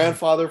being the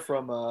grandfather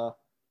from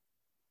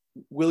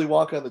Willy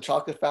Wonka and the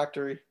Chocolate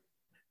Factory.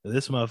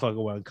 This motherfucker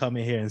will come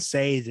in here and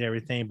sage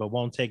everything, but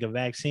won't take a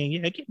vaccine.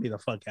 Yeah, get me the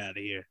fuck out of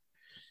here.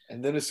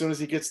 And then as soon as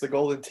he gets the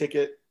golden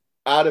ticket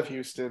out of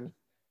Houston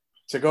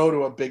to go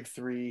to a big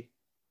 3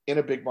 in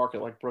a big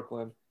market like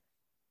Brooklyn,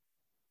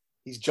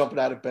 he's jumping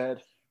out of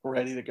bed,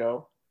 ready to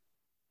go.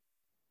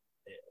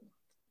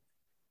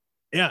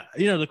 Yeah,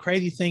 the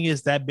crazy thing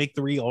is that big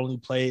 3 only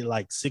played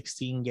like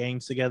 16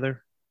 games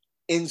together.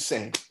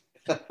 Insane.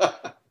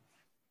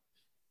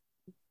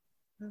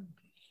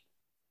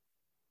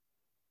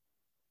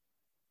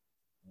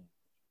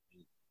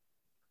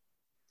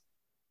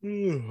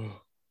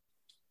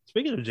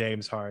 Speaking of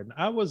James Harden,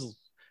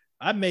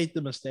 I made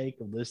the mistake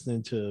of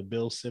listening to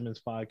Bill Simmons'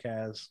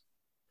 podcast,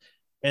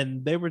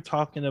 and they were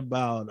talking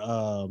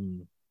about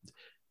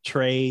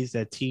trades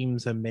that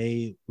teams have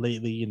made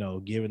lately,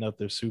 giving up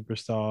their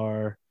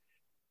superstar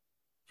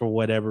for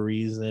whatever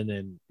reason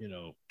and,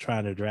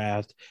 trying to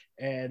draft.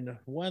 And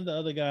one of the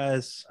other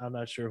guys, I'm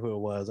not sure who it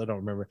was, I don't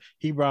remember,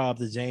 he brought up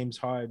the James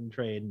Harden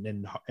trade,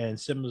 and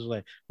Simmons was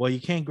like, well,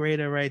 you can't grade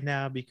it right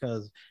now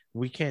because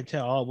we can't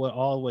tell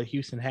all what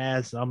Houston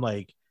has. And I'm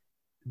like,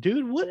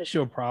 dude, what is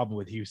your problem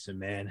with Houston,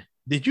 man?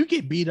 Did you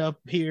get beat up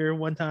here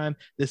one time?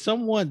 Did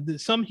some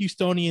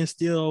Houstonian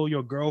steal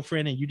your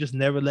girlfriend and you just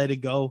never let it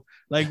go?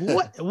 Like,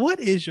 what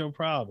is your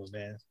problem,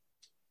 man?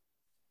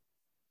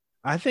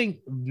 I think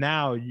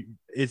now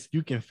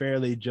you can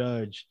fairly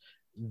judge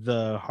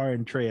the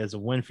Harden trade as a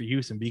win for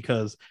Houston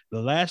because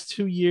the last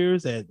 2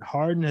 years that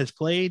Harden has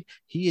played,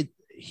 he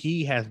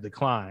has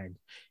declined.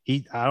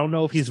 I don't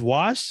know if he's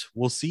washed.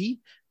 We'll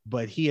see,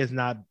 but he has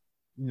not,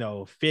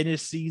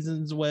 finished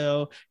seasons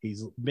well.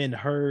 He's been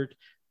hurt.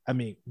 I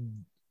mean,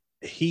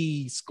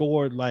 he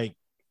scored like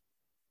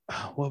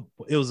well,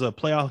 it was a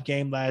playoff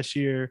game last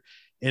year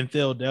in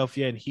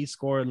Philadelphia, and he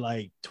scored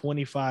like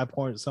 25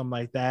 points, something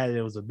like that.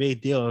 It was a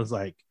big deal. It was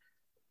like,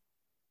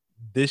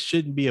 this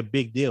shouldn't be a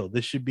big deal.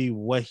 This should be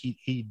what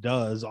he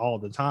does all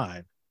the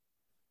time.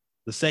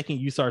 The second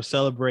you start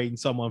celebrating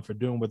someone for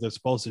doing what they're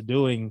supposed to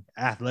doing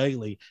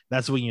athletically,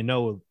 that's when you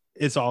know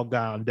it's all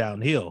gone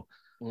downhill.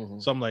 Mm-hmm.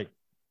 So I'm like,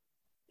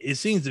 it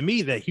seems to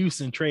me that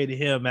Houston traded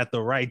him at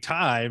the right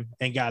time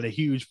and got a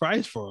huge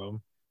price for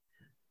him.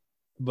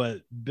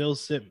 But Bill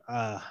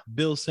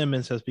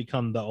Simmons has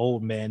become the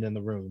old man in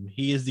the room.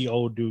 He is the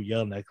old dude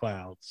yelling at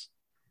clouds.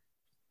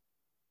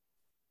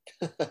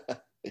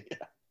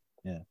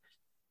 Yeah.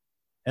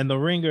 And the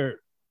Ringer,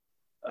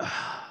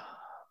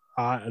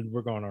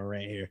 we're going on a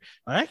rant here.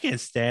 I can't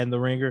stand the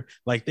Ringer.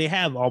 Like, they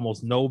have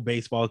almost no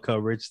baseball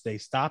coverage. They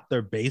stopped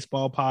their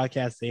baseball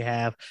podcast they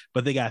have,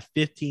 but they got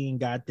 15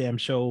 goddamn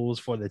shows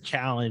for the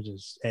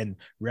challenges and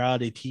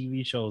reality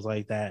TV shows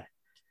like that.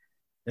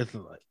 It's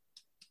like,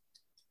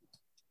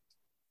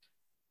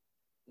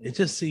 it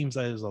just seems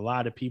like there's a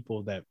lot of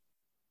people that,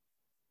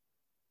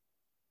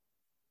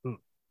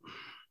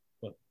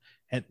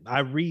 and I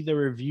read the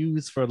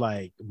reviews for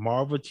like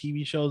Marvel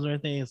TV shows or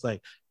anything. It's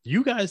like,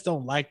 you guys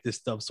don't like this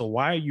stuff, so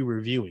why are you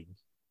reviewing?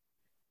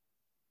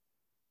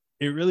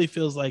 It really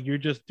feels like you're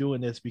just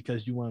doing this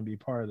because you want to be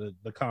part of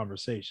the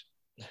conversation.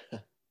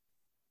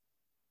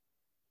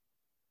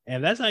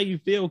 And that's how you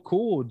feel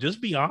cool. Just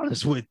be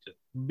honest with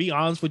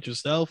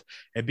yourself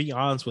and be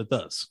honest with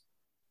us.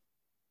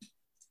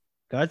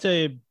 I tell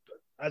you,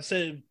 I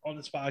said it on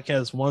this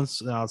podcast once,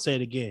 and I'll say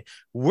it again.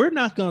 We're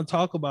not going to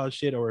talk about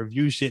shit or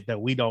review shit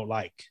that we don't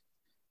like,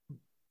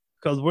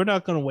 because we're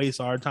not going to waste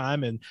our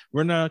time, and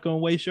we're not going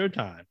to waste your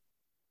time.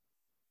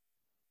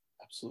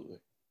 Absolutely.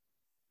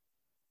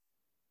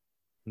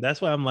 And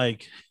that's why I'm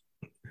like,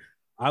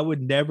 I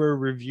would never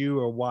review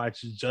or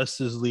watch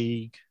Justice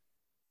League,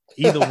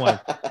 either one.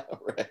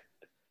 Right.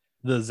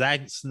 The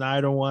Zack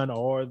Snyder one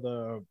or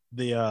the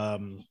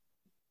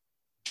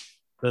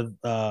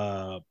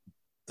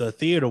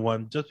theater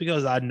one, just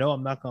because I know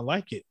I'm not gonna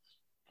like it.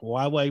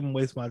 Why would I even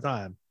waste my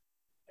time?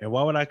 And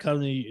why would I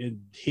come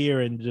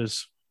here and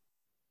just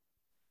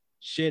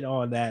shit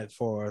on that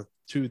for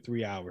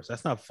 2-3 hours?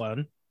 That's not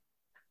fun.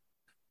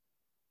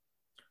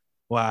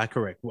 Well, I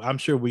correct. I'm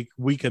sure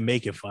we can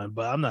make it fun,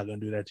 but I'm not gonna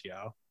do that to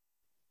y'all.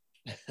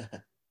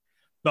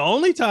 The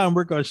only time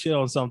we're gonna shit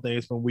on something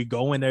is when we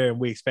go in there and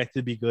we expect it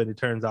to be good, it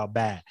turns out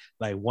bad,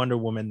 like Wonder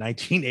Woman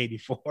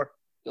 1984.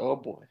 Oh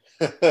boy.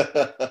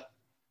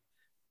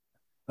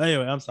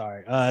 Anyway, I'm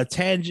sorry.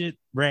 Tangent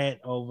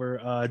rant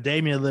over.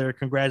 Damian Lillard,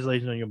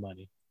 congratulations on your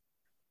money.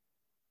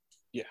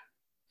 Yeah.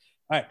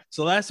 All right.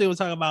 So last thing we'll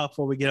talk about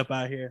before we get up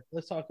out here,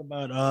 let's talk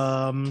about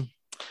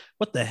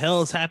what the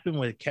hell has happened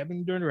with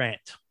Kevin Durant.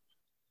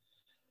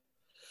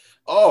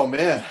 Oh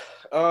man.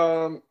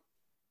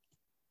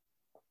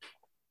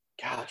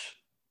 Gosh.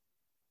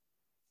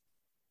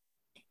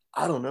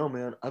 I don't know,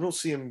 man. I don't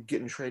see him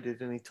getting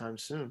traded anytime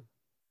soon.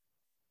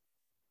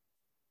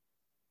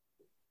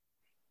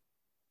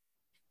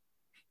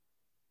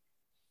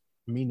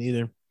 Me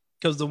neither.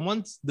 Because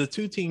the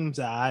two teams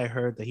that I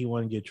heard that he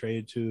wanted to get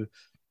traded to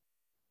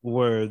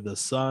were the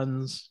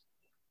Suns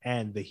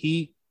and the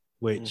Heat,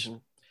 which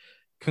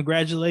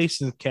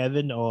congratulations,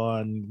 Kevin,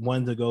 on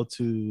wanting to go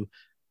to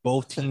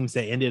both teams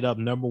that ended up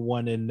number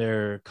one in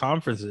their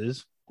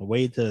conferences. A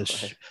way to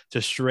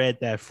shred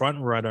that front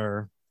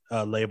runner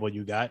label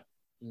you got.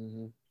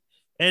 Mm-hmm.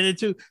 And it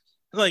too,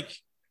 like,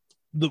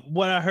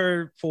 what I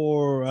heard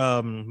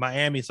for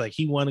Miami is like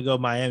he wanted to go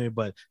Miami,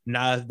 but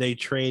now they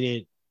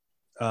traded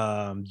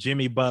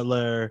Jimmy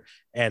Butler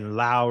and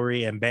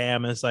Lowry and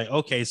Bam. And it's like,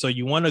 okay, so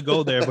you want to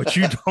go there, but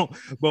you don't.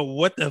 But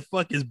what the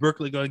fuck is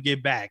Brooklyn going to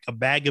get back? A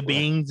bag of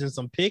beans and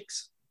some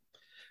picks?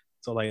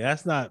 So like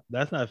that's not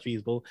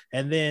feasible.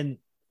 And then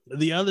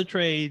the other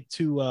trade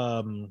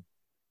to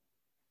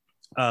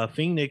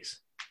Phoenix,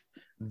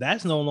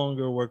 that's no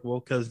longer workable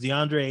because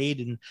DeAndre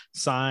Ayton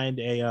signed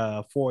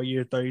a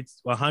 4-year,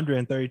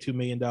 $132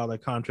 million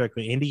contract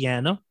with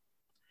Indiana,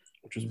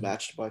 which was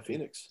matched by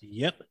Phoenix.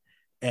 Yep.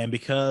 And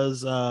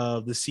because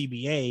of the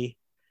CBA,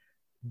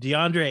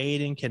 DeAndre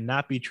Ayton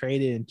cannot be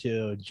traded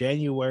until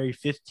January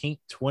 15th,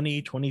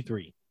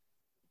 2023.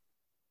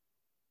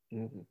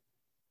 Mm-hmm.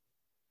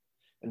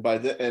 And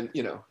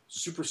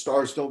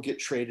superstars don't get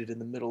traded in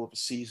the middle of a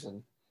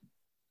season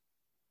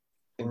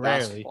in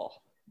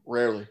basketball.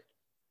 Rarely.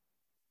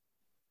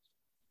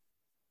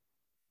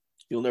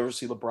 You'll never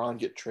see LeBron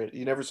get traded.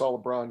 You never saw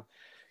LeBron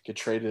get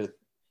traded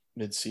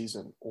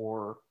mid-season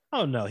or.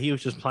 Oh no, he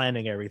was just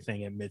planning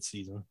everything in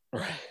mid-season.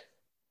 Right.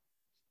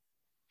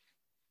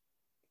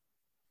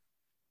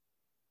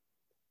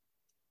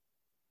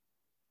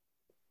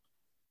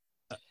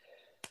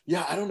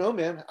 Yeah, I don't know,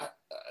 man.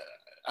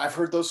 I've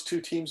heard those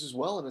two teams as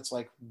well, and it's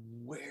like,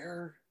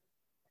 where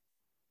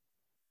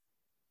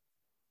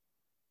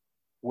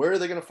are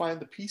they going to find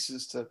the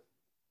pieces to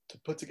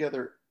put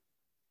together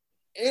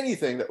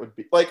anything that would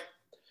be like?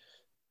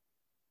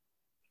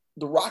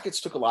 The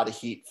Rockets took a lot of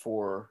heat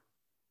for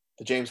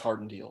the James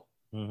Harden deal,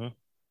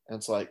 And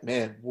it's like,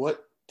 man,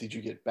 what did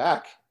you get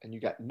back? And you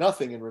got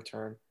nothing in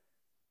return.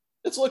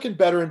 It's looking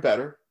better and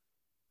better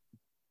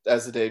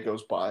as the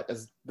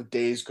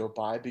days go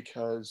by,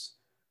 because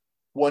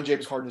one,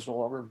 James Harden is no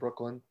longer in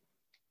Brooklyn.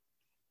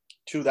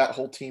 Two, that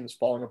whole team is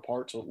falling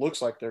apart. So it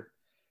looks like the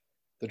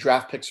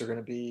draft picks are going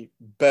to be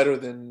better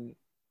than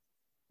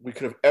we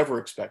could have ever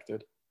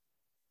expected.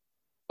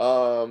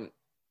 And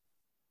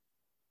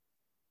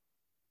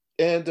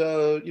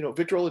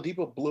Victor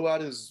Oladipo blew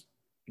out his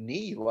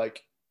knee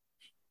like,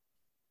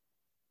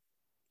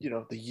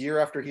 the year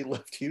after he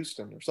left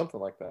Houston or something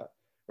like that,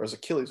 or his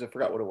Achilles. I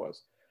forgot what it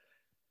was.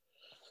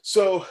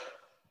 So,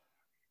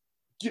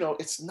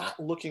 it's not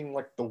looking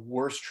like the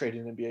worst trade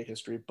in NBA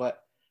history,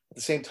 but at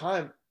the same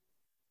time,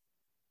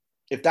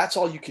 if that's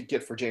all you could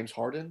get for James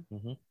Harden,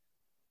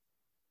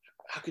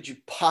 how could you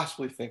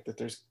possibly think that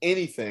there's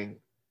anything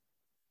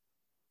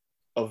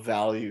of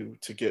value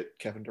to get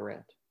Kevin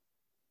Durant?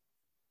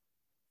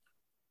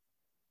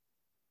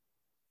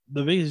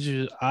 The biggest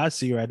issue I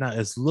see right now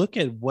is look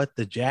at what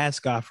the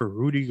Jazz got for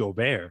Rudy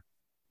Gobert.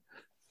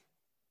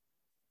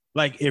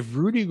 Like, if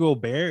Rudy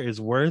Gobert is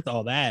worth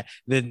all that,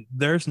 then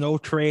there's no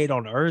trade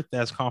on earth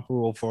that's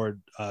comparable for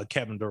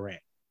Kevin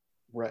Durant.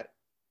 Right.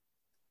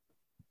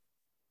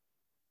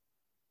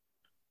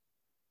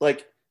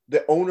 Like,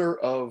 the owner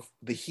of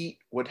the Heat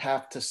would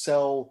have to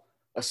sell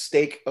a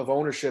stake of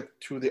ownership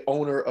to the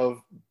owner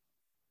of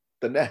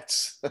the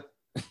Nets.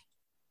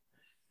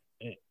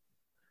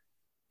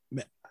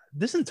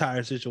 This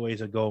entire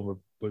situation going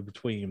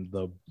between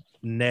the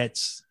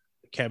Nets,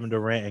 Kevin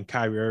Durant, and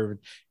Kyrie Irving,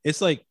 it's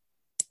like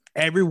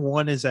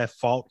everyone is at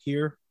fault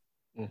here.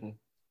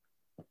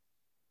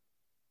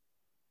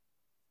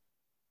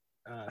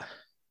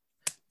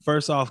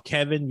 First off,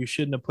 Kevin, you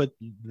shouldn't have put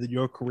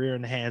your career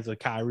in the hands of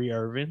Kyrie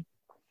Irving.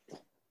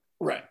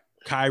 Right.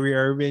 Kyrie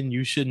Irving,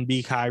 you shouldn't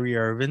be Kyrie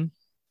Irving.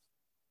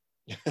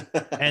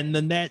 And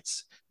the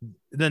Nets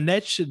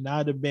should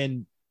not have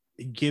been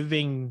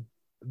giving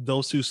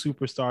those two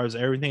superstars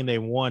everything they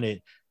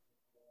wanted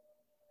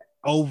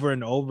over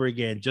and over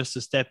again just to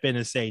step in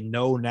and say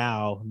no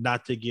now,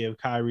 not to give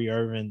Kyrie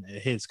Irving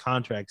his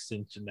contract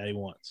extension that he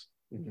wants.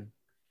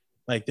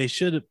 Like, they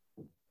should have,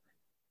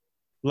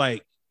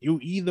 like, you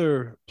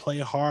either play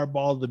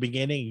hardball at the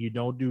beginning, you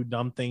don't do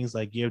dumb things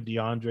like give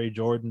DeAndre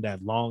Jordan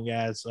that long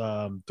ass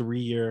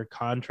 3-year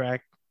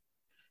contract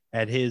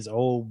at his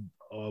old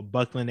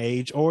Buckland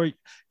age, or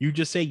you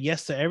just say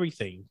yes to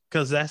everything,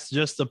 because that's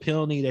just the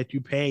penalty that you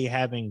pay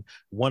having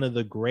one of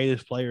the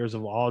greatest players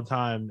of all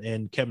time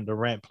and Kevin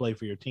Durant play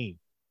for your team.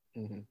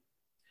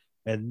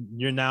 And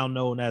you're now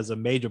known as a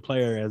major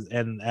player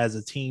as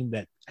a team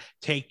that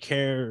take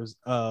care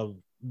of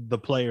the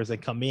players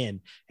that come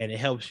in, and it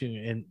helps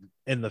you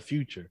in the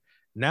future.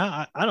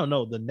 Now I don't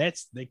know, the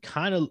Nets, they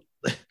kind of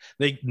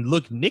they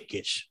look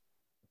nickish.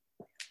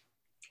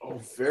 Oh,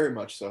 very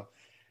much so.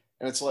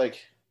 And it's like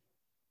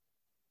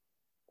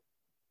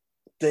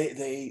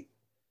they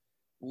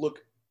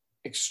look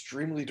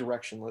extremely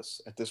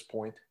directionless at this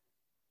point,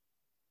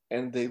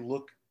 and they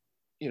look,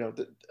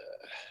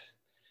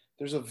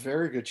 there's a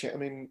very good chance. I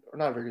mean, or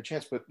not a very good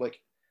chance, but like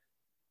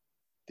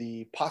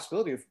the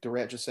possibility of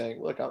Durant just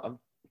saying, "Look, I'm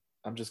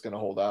just going to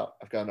hold out.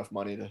 I've got enough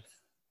money to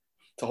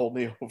hold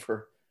me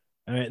over."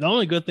 I mean, the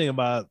only good thing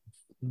about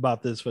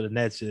this for the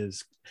Nets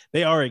is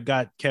they already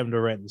got Kevin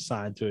Durant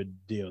signed to a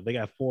deal. They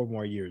got 4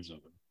 more years of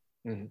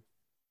him.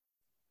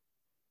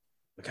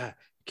 God,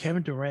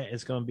 Kevin Durant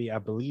is going to be, I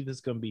believe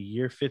it's going to be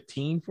year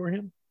 15 for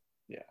him.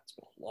 Yeah, it's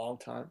been a long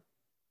time.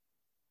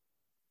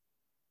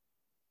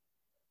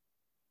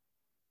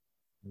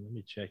 Let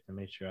me check to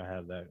make sure I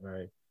have that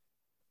right,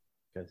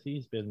 because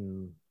he's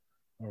been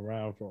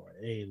around for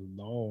a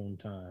long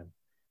time.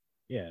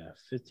 Yeah,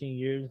 15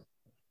 years.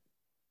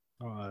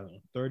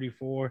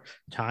 34.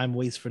 Time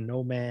waits for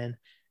no man.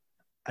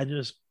 I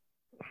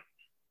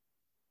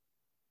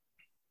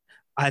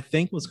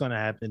think what's going to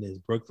happen is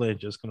Brooklyn is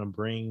just going to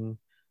bring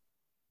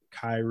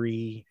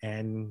Kyrie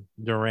and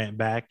Durant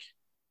back,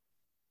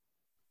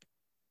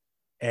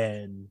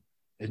 and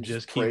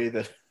just pray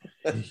that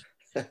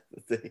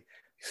they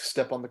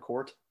step on the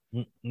court.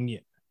 Yeah.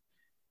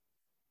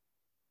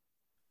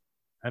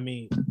 I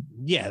mean,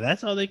 yeah,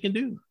 that's all they can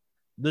do.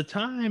 The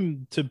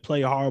time to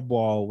play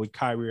hardball with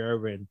Kyrie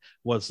Irving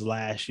was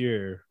last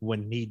year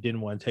when he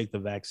didn't want to take the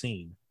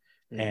vaccine,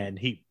 and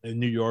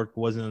New York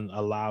wasn't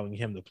allowing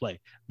him to play.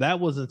 That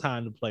was the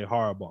time to play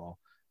hardball.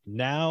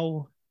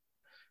 Now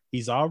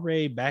he's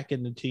already back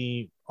on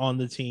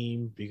the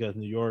team because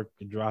New York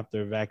dropped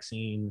their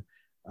vaccine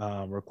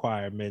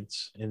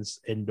requirements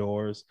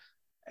indoors,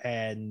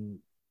 and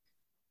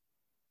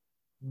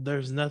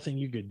there's nothing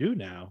you could do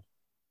now.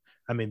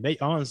 I mean,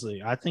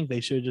 I think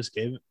they should have just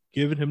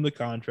given him the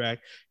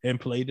contract and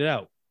played it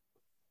out.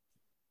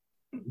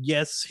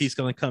 Yes, he's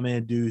going to come in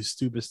and do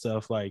stupid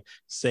stuff like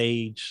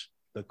sage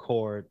the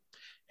court.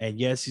 And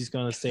yes, he's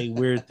going to say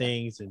weird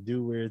things and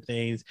do weird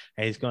things.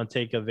 And he's going to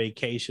take a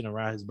vacation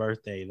around his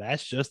birthday.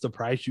 That's just the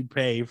price you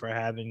pay for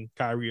having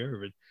Kyrie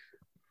Irving.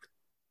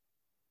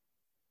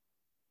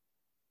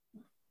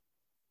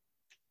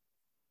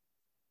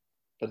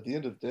 But at the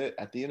end of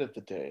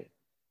the day,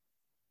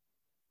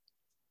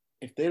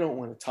 if they don't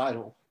win a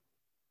title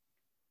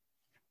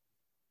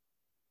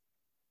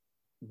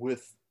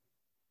with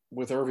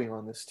Irving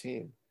on this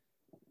team,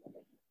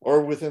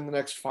 or within the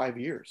next 5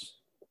 years,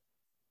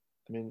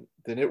 I mean,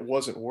 then it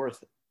wasn't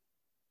worth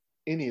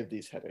any of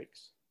these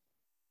headaches.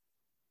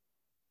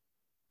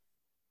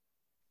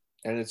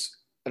 And it's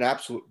an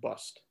absolute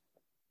bust.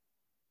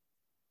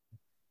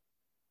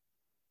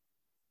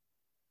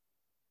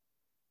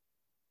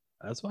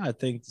 That's why I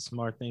think the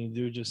smart thing to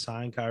do is just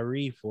sign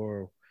Kyrie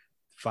for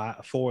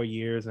 4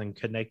 years and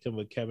connect him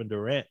with Kevin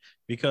Durant,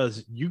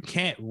 because you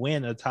can't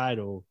win a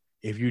title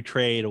if you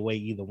trade away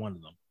either one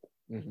of them.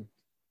 Mm-hmm.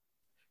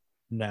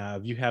 Now,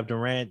 if you have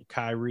Durant,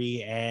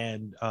 Kyrie,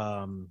 and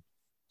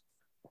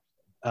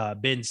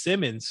Ben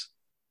Simmons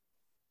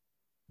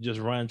just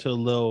run to a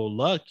little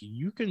luck,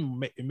 you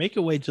can make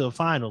your way to the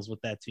finals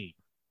with that team.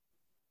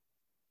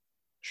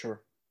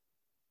 Sure.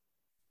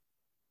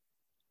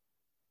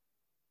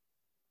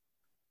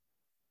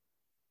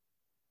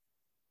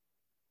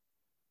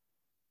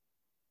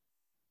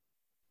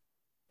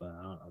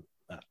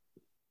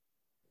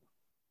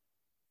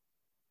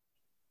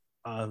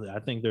 I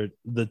think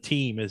the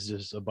team is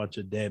just a bunch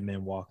of dead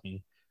men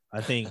walking.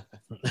 I think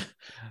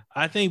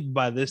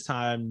by this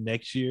time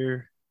next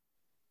year,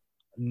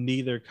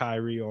 neither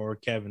Kyrie or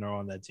Kevin are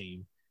on that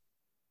team,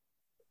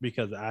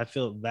 because I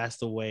feel that's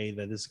the way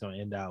that it's going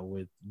to end out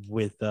with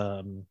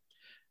the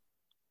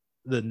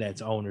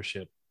Nets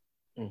ownership.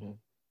 Mm-hmm.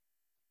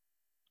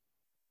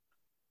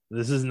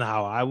 This isn't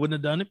how I wouldn't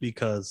have done it,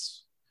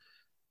 because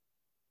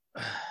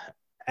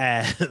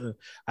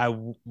I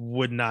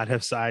would not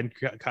have signed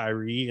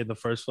Kyrie in the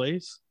first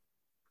place.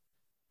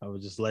 I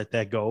would just let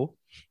that go.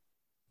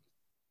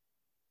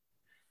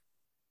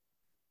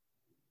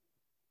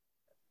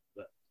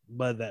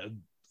 But that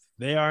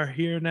they are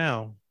here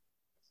now,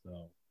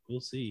 so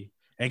we'll see.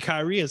 And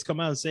Kyrie has come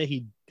out and said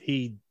he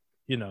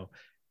hasn't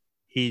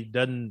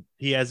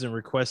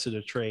requested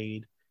a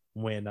trade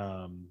when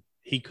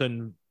he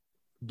couldn't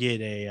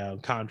get a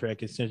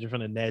contract extension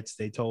from the Nets.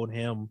 They told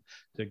him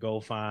to go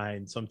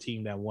find some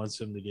team that wants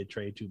him to get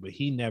traded to, but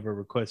he never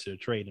requested a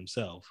trade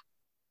himself.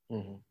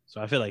 Mm-hmm. So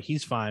I feel like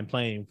he's fine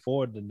playing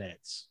for the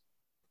Nets,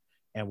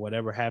 and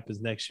whatever happens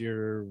next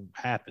year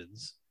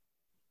happens.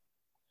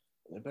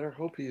 I better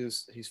hope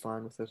he's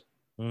fine with it.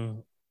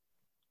 Mm.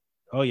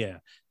 Oh yeah,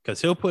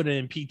 because he'll put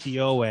in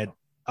PTO at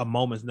a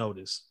moment's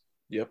notice.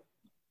 Yep.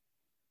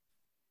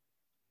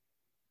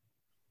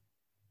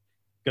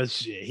 Because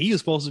he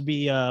was supposed to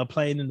be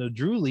playing in the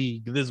Drew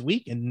League this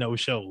week and no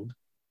showed.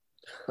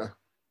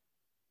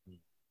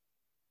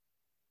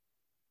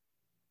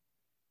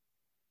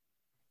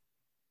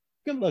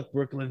 Good luck,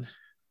 Brooklyn.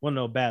 Well,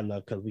 no, bad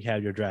luck because we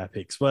have your draft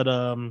picks, but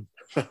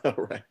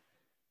right.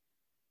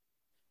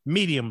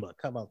 Medium luck.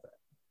 How about that?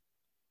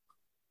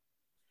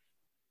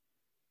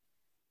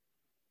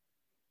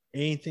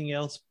 Anything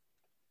else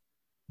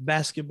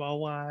basketball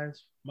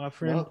wise, my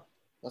friend? No,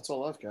 that's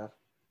all I've got.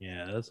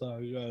 Yeah, that's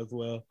all you got as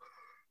well.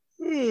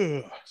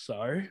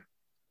 Sorry.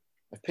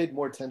 I've paid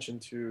more attention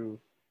to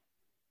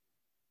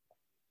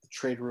the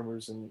trade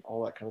rumors and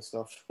all that kind of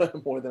stuff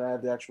more than I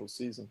have the actual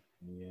season.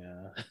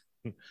 Yeah.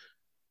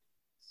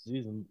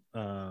 Season,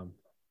 I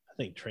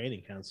think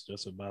training camp's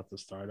just about to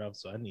start up,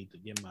 so I need to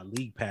get my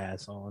league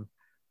pass on.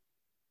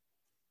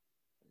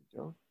 There you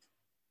go.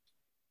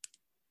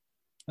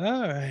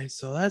 All right,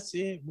 so that's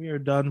it. We are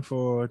done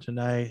for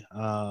tonight.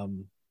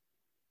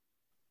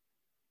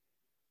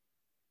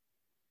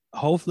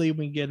 Hopefully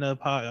we can get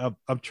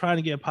I'm trying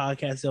to get a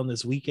podcast on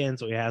this weekend,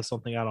 so we have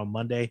something out on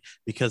Monday,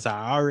 because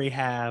I already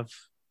have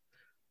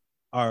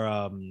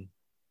our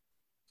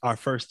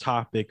first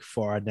topic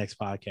for our next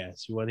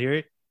podcast. You want to hear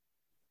it?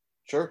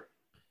 Sure.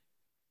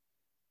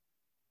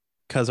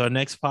 Because our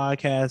next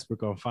podcast, we're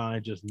gonna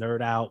find just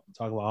nerd out,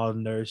 talk about all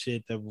the nerd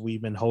shit that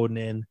we've been holding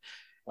in.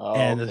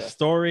 And okay. The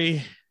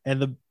story I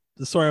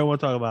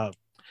want to talk about,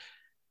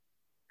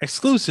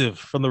 exclusive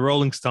from the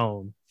Rolling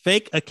Stone,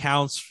 fake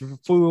accounts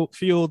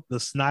fueled the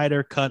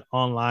Snyder Cut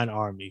online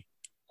army.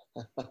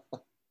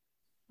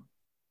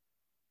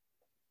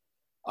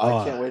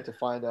 I can't wait to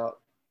find out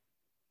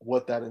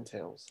what that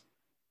entails.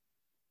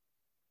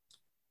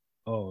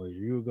 Oh,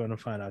 you're going to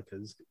find out,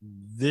 because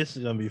this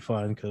is going to be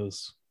fun,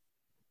 because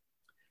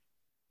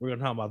we're going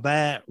to talk about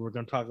that. We're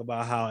going to talk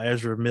about how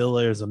Ezra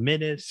Miller is a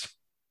menace.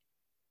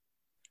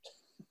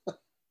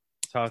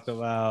 Talk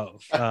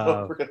about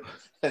I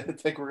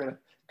didn't think we're gonna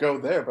go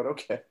there, but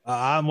okay.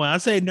 When I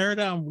say nerd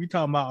out, we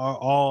talking about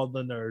all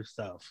the nerd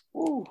stuff.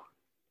 Ooh.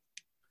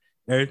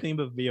 Everything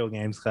but video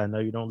games, because I know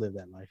you don't live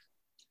that life.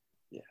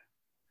 Yeah.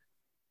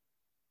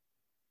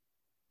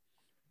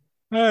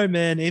 All right,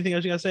 man. Anything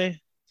else you gotta say?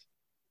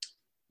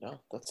 No,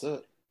 that's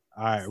it.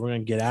 All right, we're gonna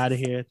get out of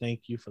here.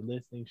 Thank you for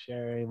listening,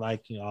 sharing,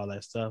 liking, all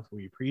that stuff.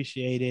 We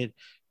appreciate it.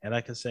 And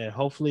like I said,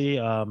 hopefully,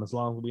 as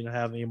long as we don't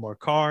have any more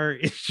car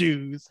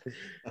issues,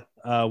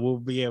 we'll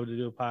be able to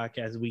do a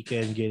podcast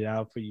weekend, get it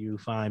out for you,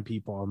 find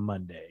people on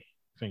Monday.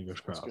 Fingers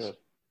crossed. That's good.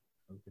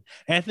 Okay.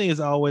 Anthony, it's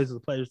always a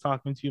pleasure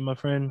talking to you, my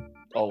friend.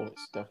 Always,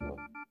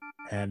 definitely.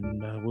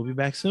 And we'll be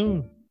back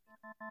soon.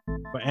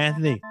 For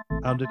Anthony,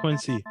 I'm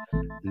DeQuincy.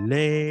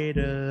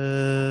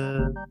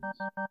 Later.